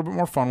little bit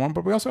more fun one,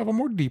 but we also have a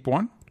more deep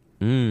one.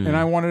 And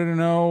I wanted to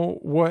know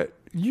what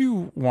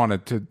you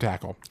wanted to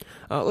tackle.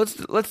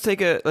 Let's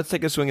take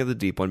a swing at the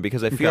deep one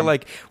because I feel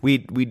like we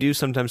do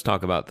sometimes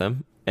talk about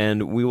them,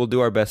 and we will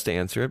do our best to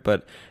answer it.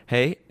 But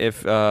hey,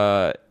 if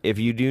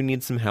you do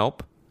need some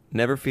help,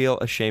 never feel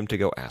ashamed to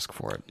go ask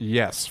for it.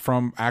 Yes,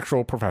 from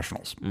actual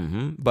professionals.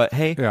 But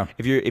hey, Yeah.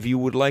 if you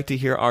would like to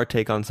hear our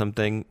take on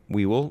something,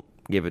 we will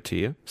give it to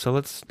you. So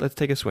let's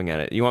take a swing at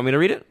it. You want me to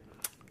read it?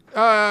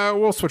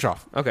 We'll switch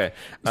off. Okay.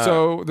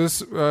 So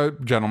this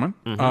gentleman,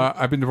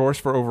 I've been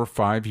divorced for over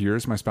 5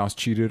 years. My spouse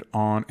cheated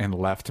on and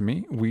left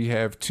me. We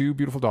have 2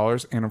 beautiful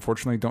daughters and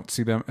unfortunately don't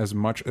see them as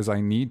much as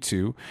I need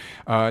to.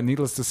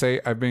 Needless to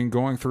say, I've been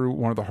going through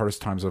one of the hardest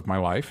times of my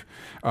life.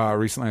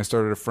 Recently, I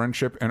started a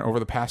friendship, and over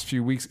the past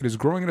few weeks, it is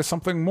growing into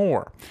something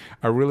more.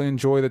 I really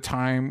enjoy the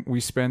time we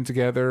spend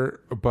together,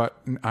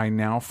 but I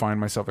now find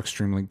myself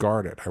extremely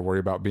guarded. I worry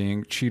about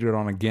being cheated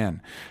on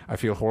again. I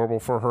feel horrible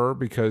for her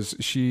because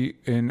she,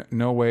 in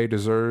no way,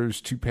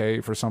 deserves to pay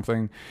for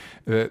something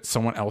that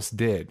someone else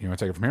did. You want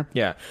to take it from here?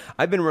 Yeah.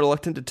 I've been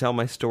reluctant to tell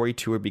my story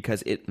to her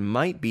because it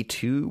might be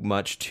too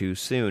much too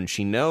soon.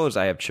 She knows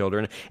I have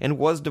children and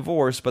was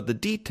divorced, but the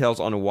details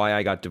on why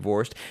I got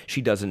divorced,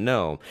 she doesn't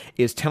know.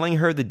 Is telling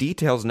her the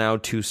details now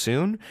too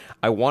soon?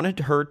 I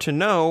wanted her to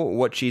know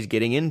what she's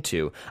getting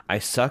into. I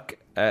suck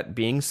at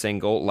being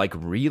single, like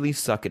really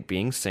suck at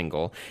being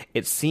single.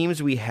 It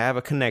seems we have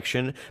a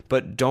connection,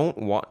 but don't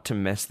want to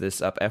mess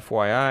this up.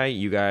 FYI,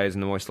 you guys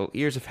in the Moist Little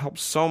Ears have helped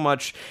so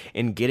much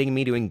in getting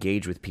me to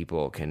engage with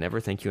people. Can never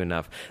thank you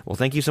enough. Well,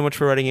 thank you so much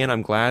for writing in.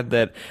 I'm glad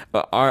that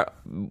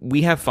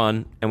we have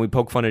fun and we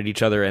poke fun at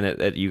each other and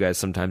at you guys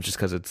sometimes just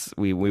because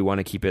we want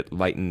to keep it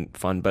light and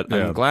fun. But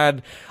I'm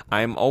glad.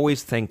 I'm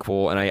always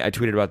thankful, and I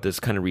tweeted about this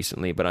kind of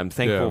recently, but I'm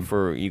thankful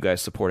for you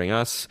guys supporting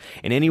us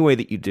in any way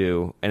that you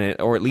do,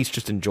 or at least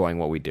just enjoying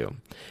what we do.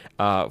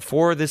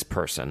 For this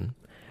person,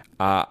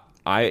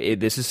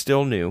 this is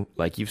still new,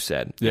 like you've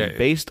said. Yeah. And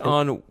based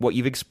on what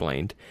you've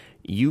explained,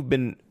 you've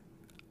been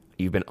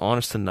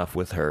honest enough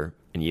with her,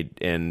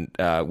 and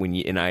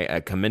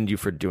I commend you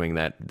for doing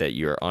that. That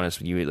you're honest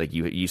with you, like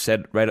you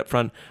said right up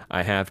front.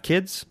 I have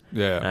kids.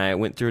 Yeah. And I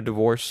went through a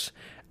divorce,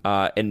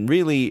 and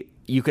really,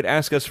 you could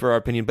ask us for our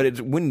opinion, but it's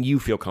when you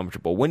feel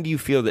comfortable. When do you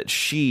feel that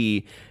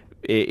she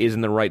is in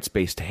the right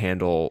space to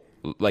handle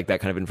like that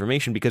kind of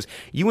information? Because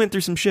you went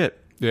through some shit.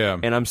 Yeah.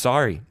 And I'm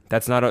sorry.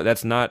 That's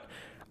not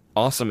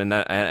awesome,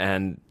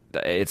 and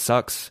it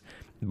sucks.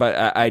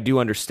 But I do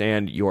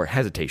understand your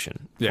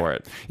hesitation for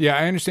it. Yeah,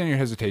 I understand your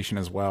hesitation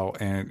as well,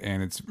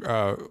 and it's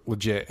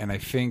legit. And I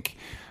think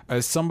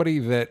as somebody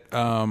that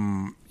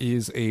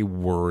is a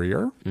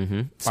worrier,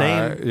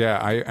 Same.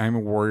 I'm a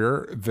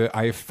worrier. That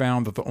I have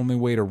found that the only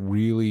way to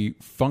really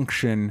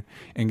function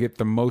and get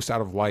the most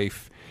out of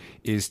life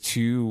is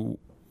to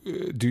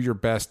do your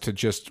best to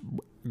just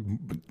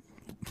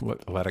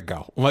let it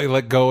go.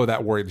 Let go of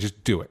that worry.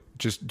 Just do it.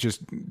 Just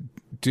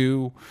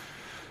do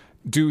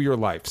your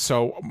life.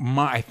 So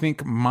I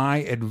think my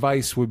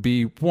advice would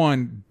be,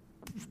 one,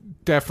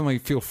 definitely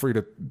feel free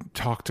to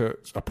talk to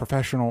a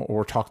professional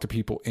or talk to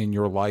people in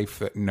your life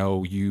that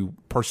know you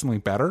personally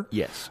better.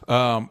 Yes.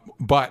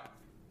 But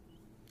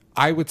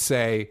I would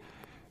say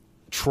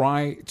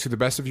try to the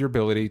best of your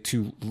ability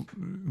to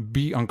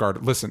be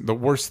unguarded. Listen, the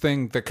worst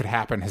thing that could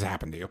happen has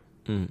happened to you.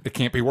 It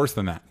can't be worse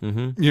than that.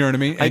 Mm-hmm. You know what I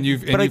mean? And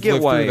you've lived through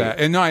that.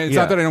 And no, it's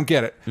not that I don't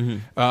get it. Mm-hmm.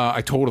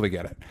 I totally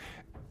get it.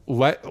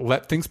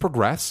 Let things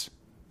progress.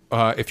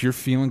 If you're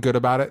feeling good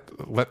about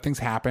it, let things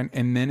happen.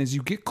 And then as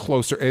you get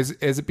closer, as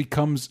it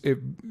becomes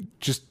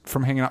just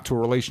from hanging out to a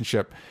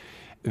relationship,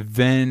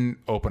 then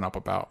open up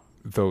about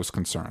those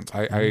concerns.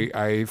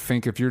 I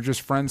think if you're just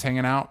friends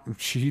hanging out,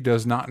 she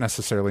does not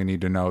necessarily need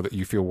to know that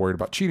you feel worried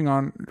about cheating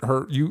on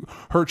her,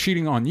 her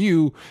cheating on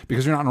you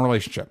because you're not in a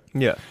relationship.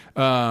 Yeah.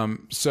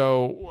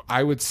 So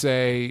I would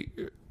say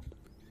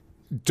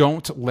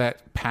don't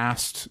let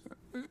past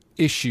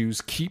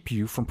issues keep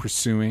you from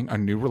pursuing a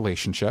new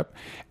relationship.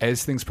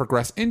 As things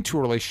progress into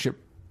a relationship,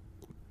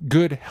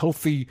 good,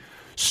 healthy,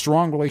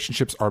 strong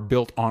relationships are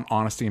built on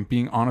honesty and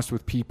being honest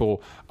with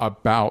people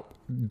about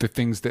the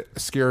things that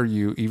scare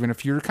you, even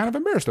if you're kind of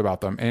embarrassed about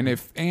them. And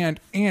if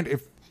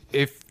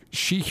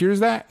she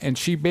hears that and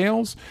she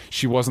bails,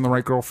 she wasn't the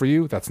right girl for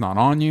you. That's not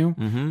on you.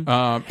 Mm-hmm.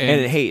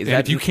 And hey,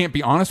 if you can't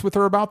be honest with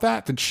her about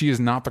that, then she is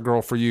not the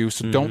girl for you.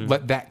 So don't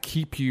let that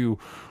keep you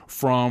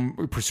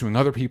from pursuing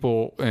other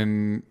people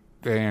and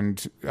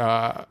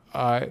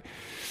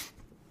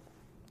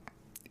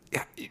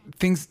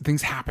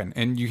things happen,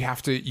 and you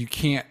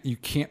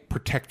can't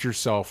protect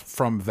yourself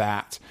from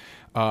that.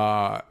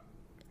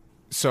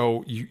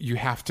 So you're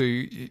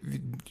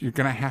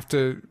gonna have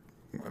to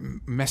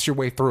mess your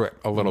way through it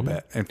a little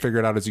bit and figure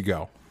it out as you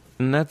go.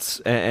 And that's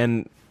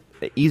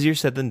easier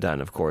said than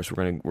done. Of course,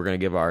 we're gonna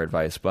give our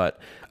advice, but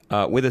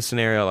with a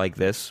scenario like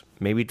this,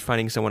 maybe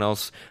finding someone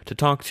else to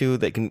talk to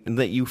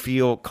that you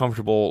feel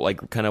comfortable,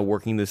 like kind of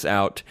working this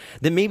out,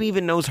 that maybe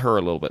even knows her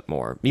a little bit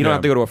more. You don't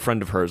have to go to a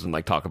friend of hers and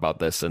like talk about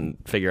this and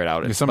figure it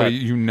out.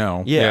 Somebody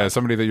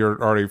somebody that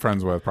you're already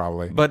friends with,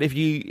 probably. But if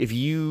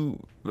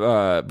you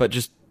but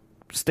just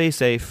stay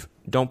safe.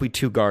 Don't be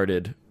too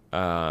guarded.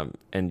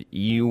 and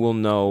you will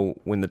know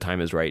when the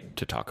time is right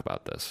to talk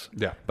about this.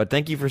 Yeah. But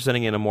thank you for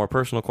sending in a more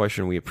personal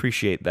question. We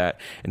appreciate that,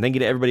 and thank you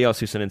to everybody else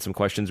who sent in some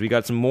questions. We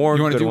got some more.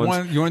 You want to good do ones.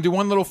 one? You want to do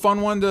one little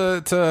fun one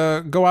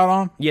to go out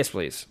on? Yes,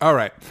 please. All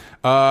right.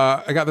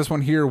 I got this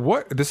one here.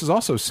 This is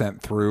also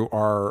sent through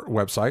our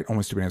website,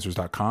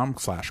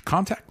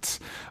 onlystupidanswers.com/contacts.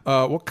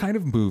 What kind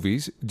of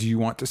movies do you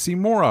want to see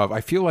more of?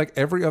 I feel like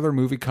every other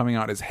movie coming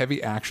out is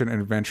heavy action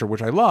and adventure,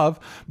 which I love,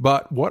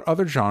 but what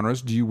other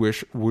genres do you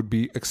wish would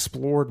be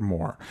explored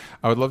more?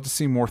 I would love to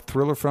see more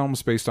thriller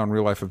films based on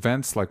real life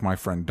events like My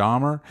Friend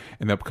Dahmer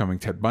and the upcoming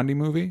Ted Bundy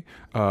movie.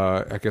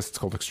 I guess it's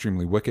called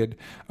Extremely Wicked.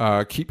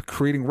 Keep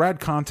creating rad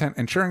content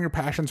and sharing your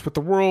passions with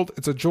the world.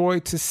 It's a joy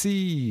to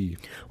see.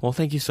 Well,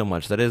 thank you so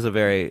much. That is a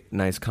very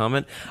nice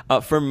comment.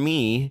 For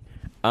me,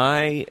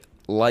 I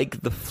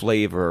like the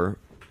flavor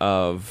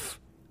of,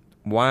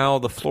 while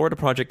the Florida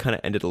Project kind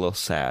of ended a little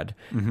sad,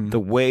 the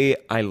way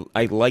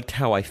I liked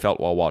how I felt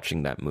while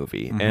watching that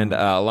movie. And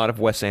a lot of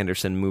Wes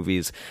Anderson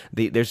movies,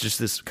 there's just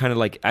this kind of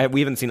like,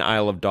 we haven't seen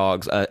Isle of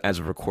Dogs as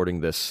of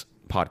recording this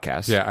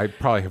podcast. Yeah, I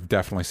probably have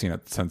definitely seen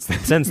it since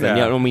then.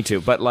 Yeah, well, me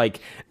too. But like,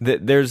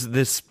 there's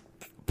this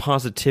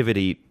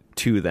positivity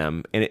to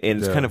them, and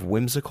it's kind of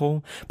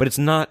whimsical, but it's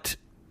not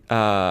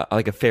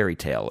like a fairy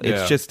tale.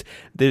 It's just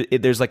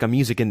there's like a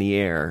music in the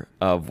air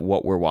of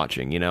what we're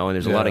watching, and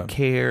there's a lot of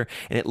care,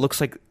 and it looks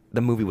like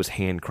the movie was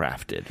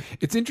handcrafted.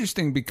 It's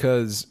interesting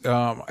because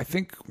I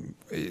think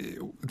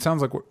it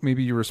sounds like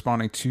maybe you're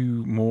responding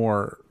to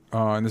more,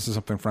 and this is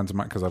something friends of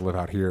mine, because I live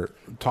out here,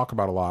 talk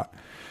about a lot.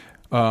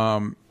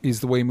 Is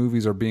the way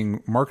movies are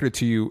being marketed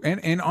to you,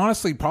 and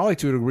honestly, probably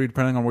to a degree,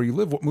 depending on where you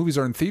live, what movies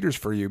are in theaters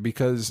for you,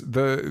 because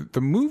the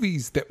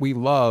movies that we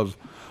love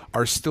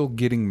are still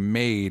getting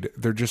made.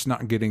 They're just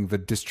not getting the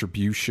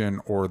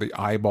distribution or the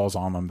eyeballs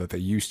on them that they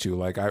used to.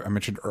 Like I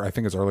mentioned, or I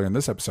think it's earlier in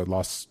this episode,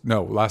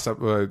 another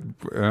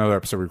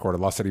episode we recorded,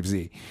 Lost City of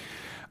Z.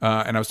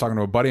 And I was talking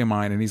to a buddy of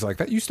mine, and he's like,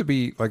 that used to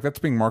be like, that's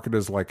being marketed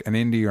as like an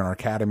indie or an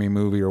Academy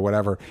movie or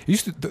whatever.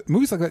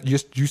 Movies like that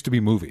just used to be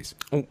movies.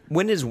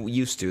 When is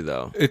used to,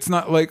 though? It's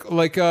not like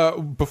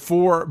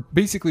before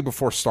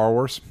Star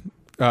Wars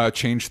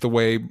changed the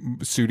way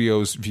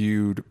studios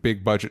viewed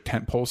big budget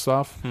tentpole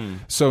stuff.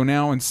 So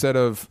now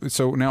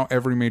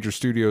every major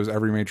studio's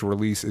every major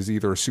release is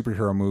either a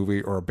superhero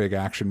movie or a big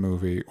action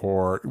movie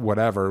or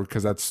whatever,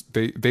 because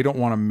they don't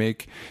want to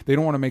make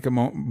a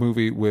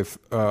movie with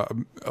a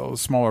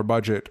smaller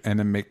budget and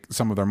then make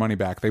some of their money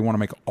back. They want to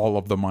make all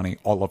of the money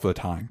all of the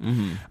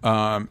time.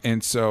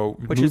 And so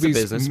which is a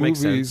business, makes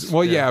sense.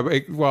 Well,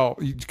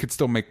 you could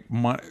still make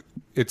money.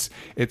 It's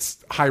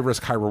high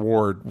risk, high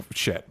reward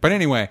shit. But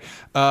anyway,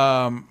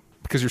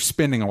 because you're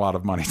spending a lot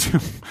of money too.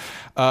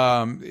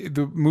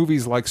 The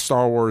movies like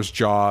Star Wars,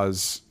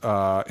 Jaws,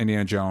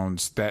 Indiana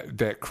Jones,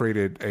 that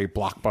created a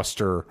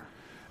blockbuster,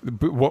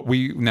 what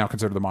we now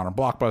consider the modern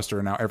blockbuster,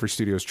 and now every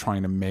studio is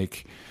trying to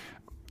make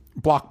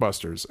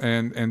blockbusters,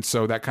 and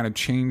so that kind of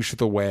changed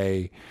the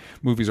way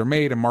movies are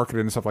made and marketed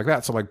and stuff like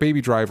that. So like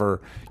Baby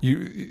Driver, you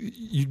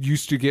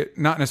used to get,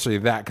 not necessarily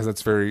that, because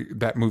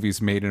that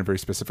movie's made in a very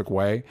specific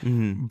way,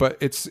 but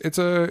it's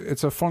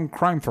a fun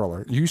crime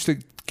thriller. You used to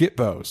get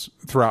those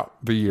throughout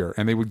the year,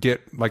 and they would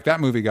get, like, that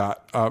movie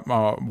got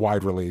a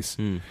wide release,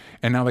 and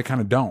now they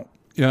kind of don't.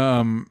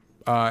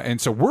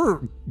 And so we're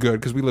good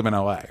because we live in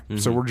LA.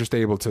 So we're just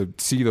able to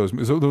see those.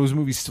 So those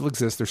movies still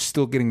exist. They're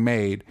still getting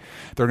made.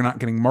 They're not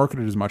getting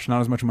marketed as much.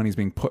 Not as much money is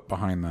being put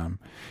behind them.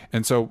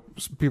 And so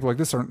people like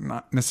this are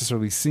not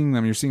necessarily seeing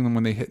them. You're seeing them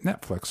when they hit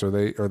Netflix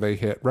or they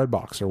hit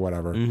Redbox or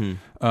whatever.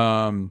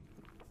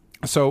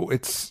 So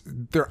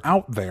they're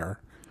out there.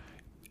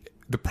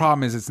 The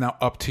problem is it's now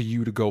up to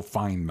you to go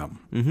find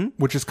them,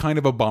 which is kind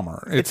of a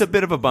bummer. It's a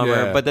bit of a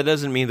bummer, but that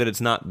doesn't mean that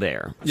it's not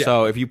there. Yeah.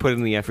 So if you put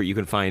in the effort, you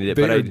can find it.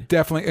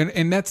 Definitely,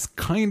 and that's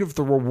kind of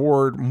the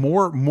reward.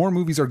 More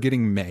movies are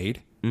getting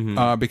made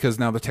because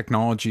now the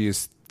technology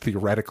is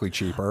theoretically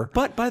cheaper.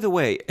 But by the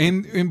way,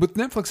 and with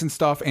Netflix and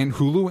stuff, and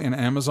Hulu and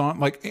Amazon,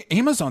 like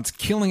Amazon's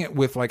killing it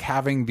with like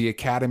having the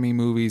Academy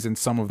movies and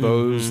some of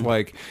those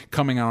like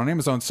coming out on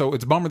Amazon. So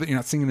it's a bummer that you're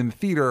not seeing it in the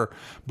theater,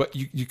 but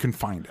you can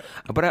find it.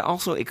 But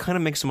it kind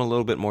of makes them a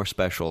little bit more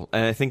special,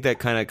 and I think that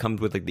kind of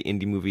comes with like the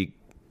indie movie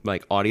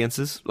like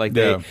audiences. Like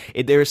there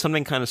is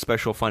something kind of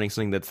special finding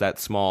something that's that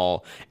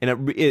small,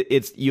 and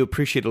it's you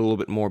appreciate it a little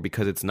bit more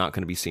because it's not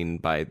going to be seen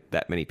by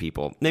that many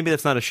people. Maybe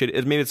that's not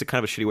maybe it's a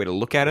kind of a shitty way to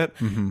look at it,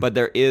 but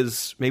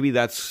maybe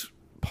that's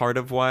part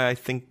of why I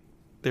think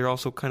they're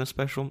also kind of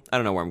special. I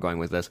don't know where I'm going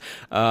with this,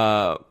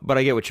 but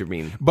I get what you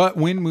mean. But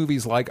when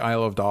movies like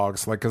Isle of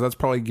Dogs, like, because that's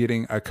probably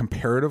getting a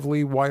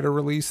comparatively wider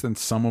release than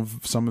some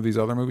of these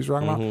other movies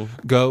we're talking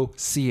about, go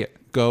see it.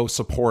 Go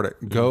support it.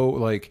 Go,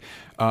 like,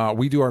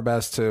 we do our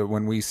best to,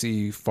 when we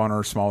see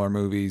funner, smaller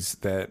movies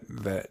that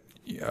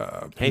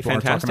people are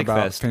talking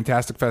about. Fest.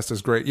 Fantastic Fest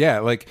is great.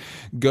 Yeah, like,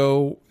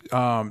 go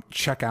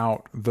check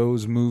out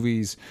those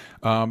movies.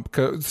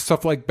 'Cause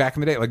stuff like back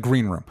in the day, like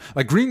Green Room.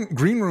 Like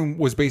Green Room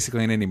was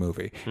basically an indie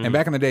movie, and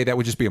back in the day, that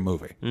would just be a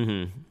movie.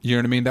 Mm-hmm. You know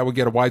what I mean? That would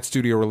get a wide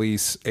studio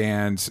release,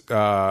 and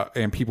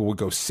people would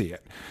go see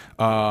it.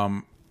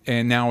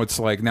 And now it's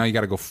like, now you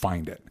got to go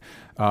find it.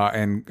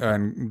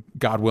 And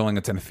God willing,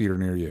 it's in a theater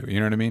near you. You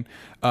know what I mean?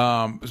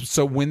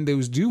 So when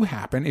those do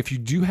happen, if you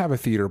do have a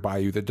theater by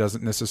you that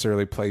doesn't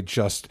necessarily play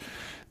just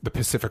the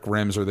Pacific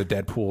Rims or the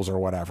Deadpools or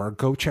whatever,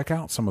 go check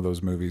out some of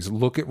those movies.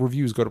 Look at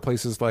reviews. Go to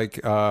places like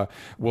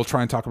we'll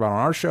try and talk about on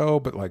our show,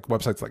 but like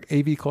websites like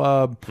AV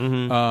Club,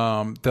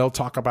 they'll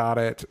talk about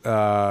it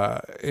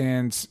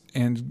and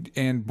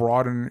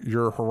broaden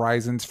your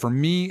horizons. For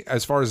me,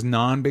 as far as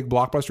non-big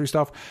blockbustery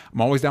stuff, I'm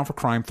always down for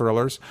crime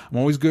thrillers. I'm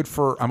always good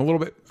for.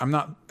 I'm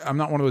not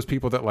one of those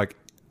people that like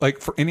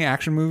for any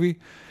action movie.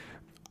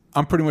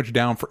 I'm pretty much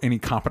down for any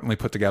competently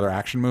put together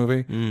action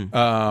movie.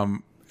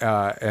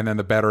 And then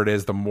the better it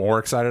is, the more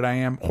excited I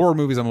am. Horror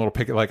movies, I'm a little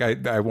picky. Like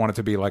I want it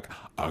to be like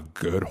a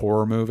good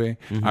horror movie.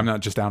 I'm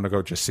not just down to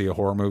go just see a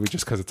horror movie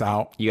just because it's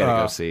out. You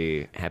gotta go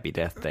see Happy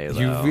Death Day,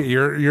 though.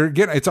 You're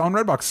getting it's on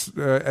Redbox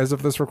as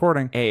of this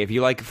recording. Hey, if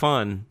you like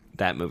fun,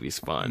 that movie's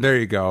fun. There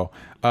you go.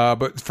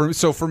 But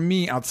for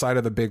me, outside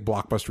of the big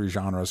blockbustery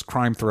genres,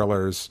 crime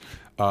thrillers,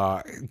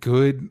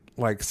 good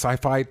like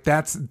sci-fi.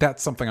 That's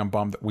something I'm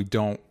bummed that we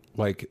don't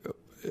like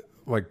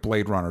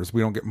Blade Runners. We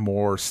don't get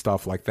more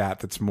stuff like that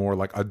that's more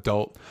like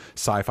adult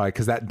sci-fi,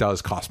 because that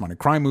does cost money.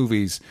 Crime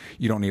movies,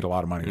 you don't need a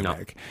lot of money to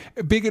make.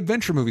 Big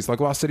adventure movies like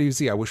Lost City of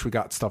Z, I wish we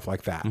got stuff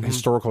like that.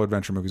 Historical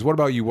adventure movies. What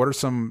about you? What are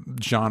some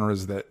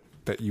genres that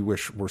you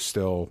wish were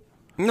still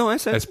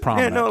as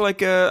prominent? Yeah, no,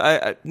 like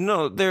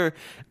no, they're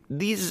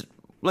these,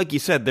 like you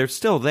said, they're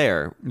still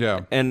there.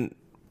 Yeah. And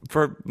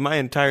for my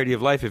entirety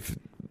of life, if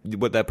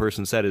what that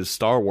person said is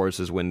Star Wars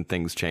is when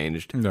things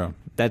changed. No.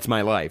 That's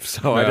my life.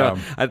 So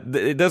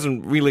it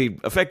doesn't really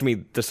affect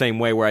me the same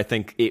way where I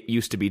think it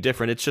used to be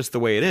different. It's just the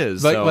way it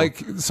is. Like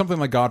something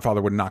like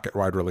Godfather would not get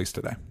wide release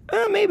today.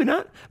 Maybe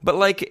not. But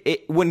like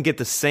it wouldn't get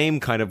the same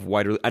kind of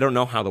wide release. I don't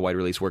know how the wide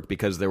release worked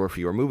because there were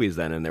fewer movies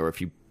then and there were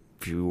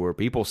fewer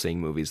people seeing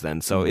movies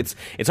then. So it's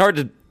hard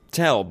to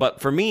tell.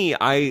 But for me,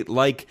 I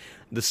like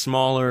the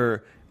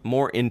smaller,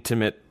 more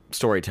intimate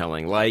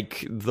storytelling,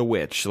 like The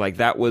Witch. Like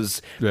that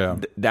was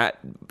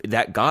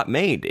that got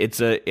made.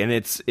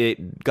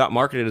 It got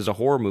marketed as a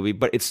horror movie,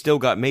 but it still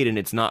got made, and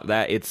it's not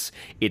that. It's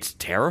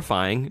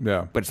terrifying.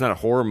 Yeah, but it's not a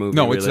horror movie.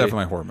 No, really. It's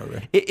definitely a horror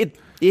movie. It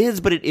is,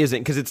 but it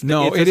isn't, because it's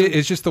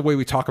it's just the way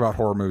we talk about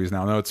horror movies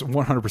now. No, it's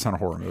 100% a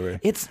horror movie.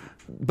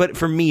 But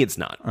for me, it's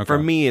not. Okay. For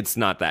me, it's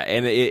not that,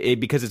 and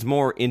because it's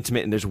more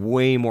intimate and there's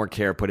way more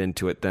care put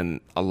into it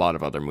than a lot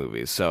of other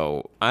movies.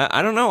 So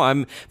I don't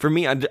know. For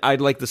me,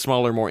 I'd like the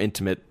smaller, more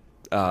intimate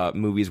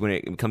movies when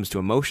it comes to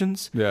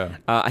emotions. Yeah.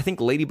 I think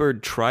Lady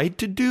Bird tried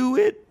to do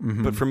it,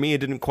 but for me it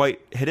didn't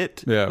quite hit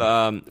it.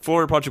 Yeah.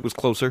 Florida Project was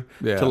closer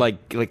to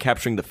like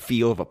capturing the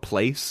feel of a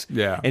place.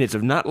 Yeah. And it's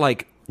not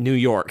like New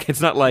York.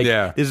 It's not like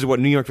this is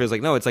what New York feels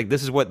like. No, it's like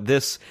this is what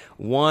this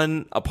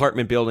one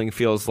apartment building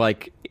feels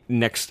like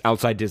next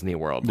outside Disney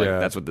World. Like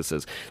that's what this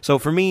is. So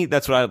for me,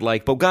 that's what I'd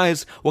like. But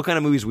guys, what kind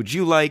of movies would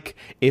you like?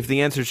 If the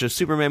answer is just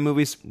Superman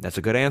movies, that's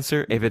a good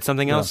answer. If it's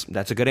something else,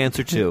 that's a good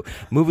answer too.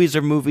 Movies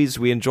are movies.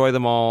 We enjoy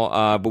them all,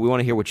 but we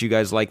want to hear what you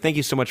guys like. Thank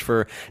you so much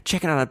for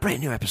checking out a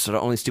brand new episode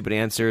of Only Stupid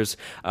Answers.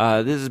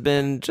 This has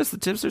been just the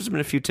tips. There's been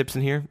a few tips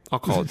in here. I'll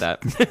call it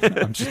that.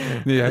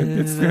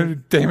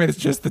 Damn it, it's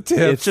just the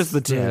tips. It's just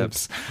the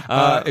tips.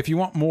 If you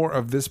want more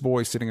of this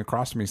boy sitting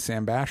across from me,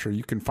 Sam Basher,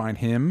 you can find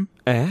him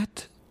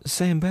at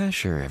Sam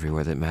Basher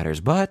everywhere that matters,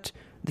 but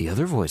the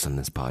other voice on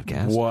this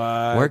podcast.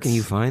 What? Where can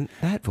you find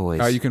that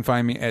voice? You can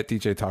find me at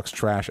DJ Talks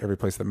Trash, every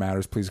place that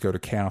matters. Please go to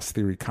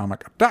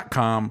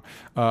chaostheorycomic.com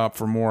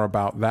for more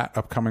about that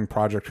upcoming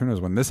project. Who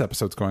knows when this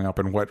episode's going up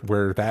and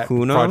where that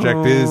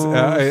project is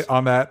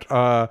on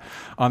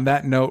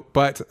that note.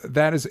 But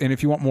that is, and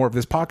if you want more of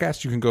this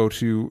podcast, you can go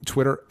to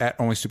Twitter at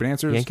Only Stupid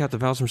Answers. Yank out the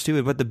vowels from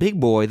stupid, but the big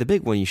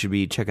one you should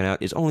be checking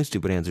out is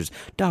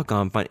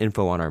onlystupidanswers.com. Find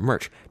info on our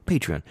merch,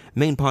 Patreon,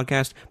 main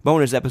podcast,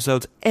 bonus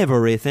episodes,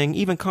 everything,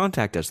 even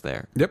contact us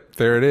there. Yep,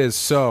 there it is.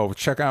 So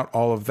check out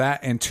all of that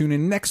and tune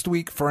in next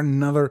week for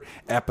another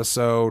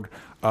episode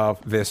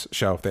of this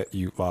show that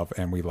you love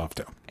and we love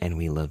too. And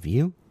we love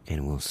you,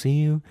 and we'll see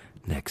you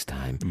next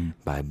time.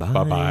 Bye-bye.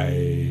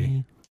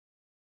 Bye-bye.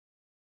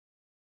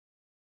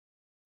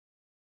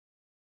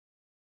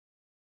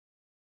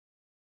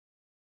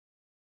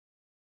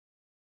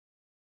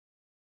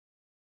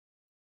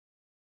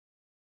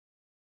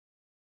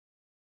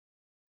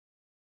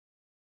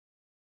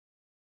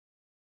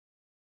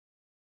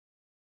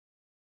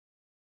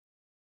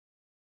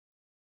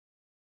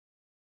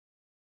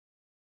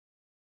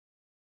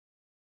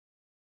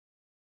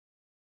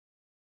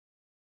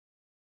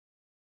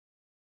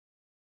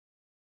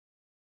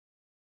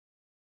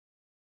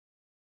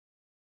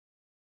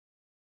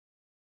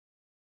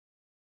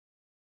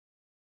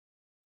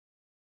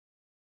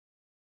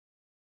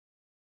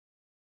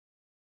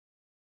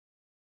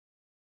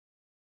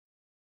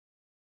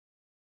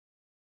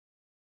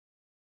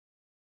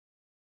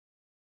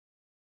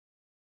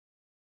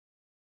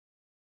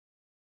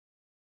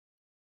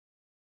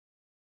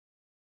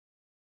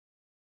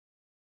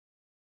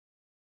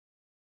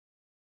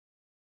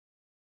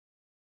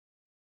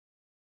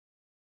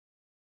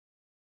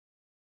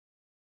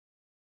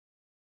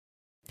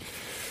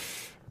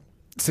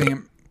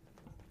 Sam.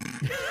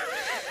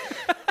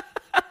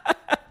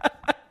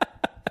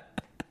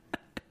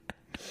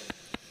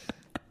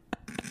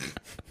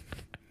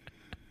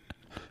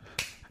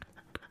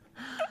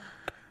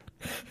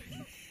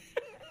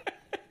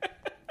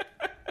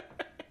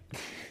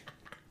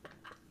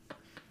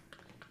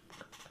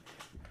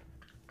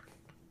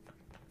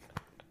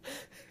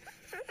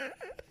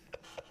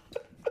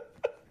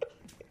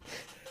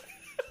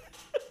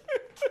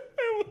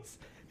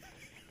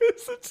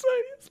 It's the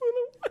tiniest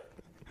little one.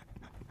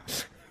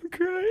 I'm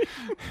crying.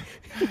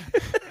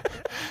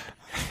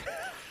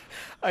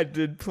 I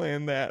did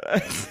plan that.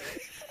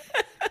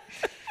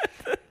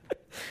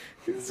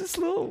 It's just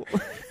little.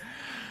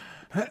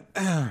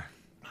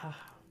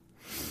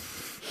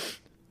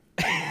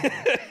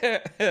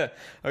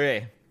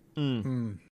 Okay.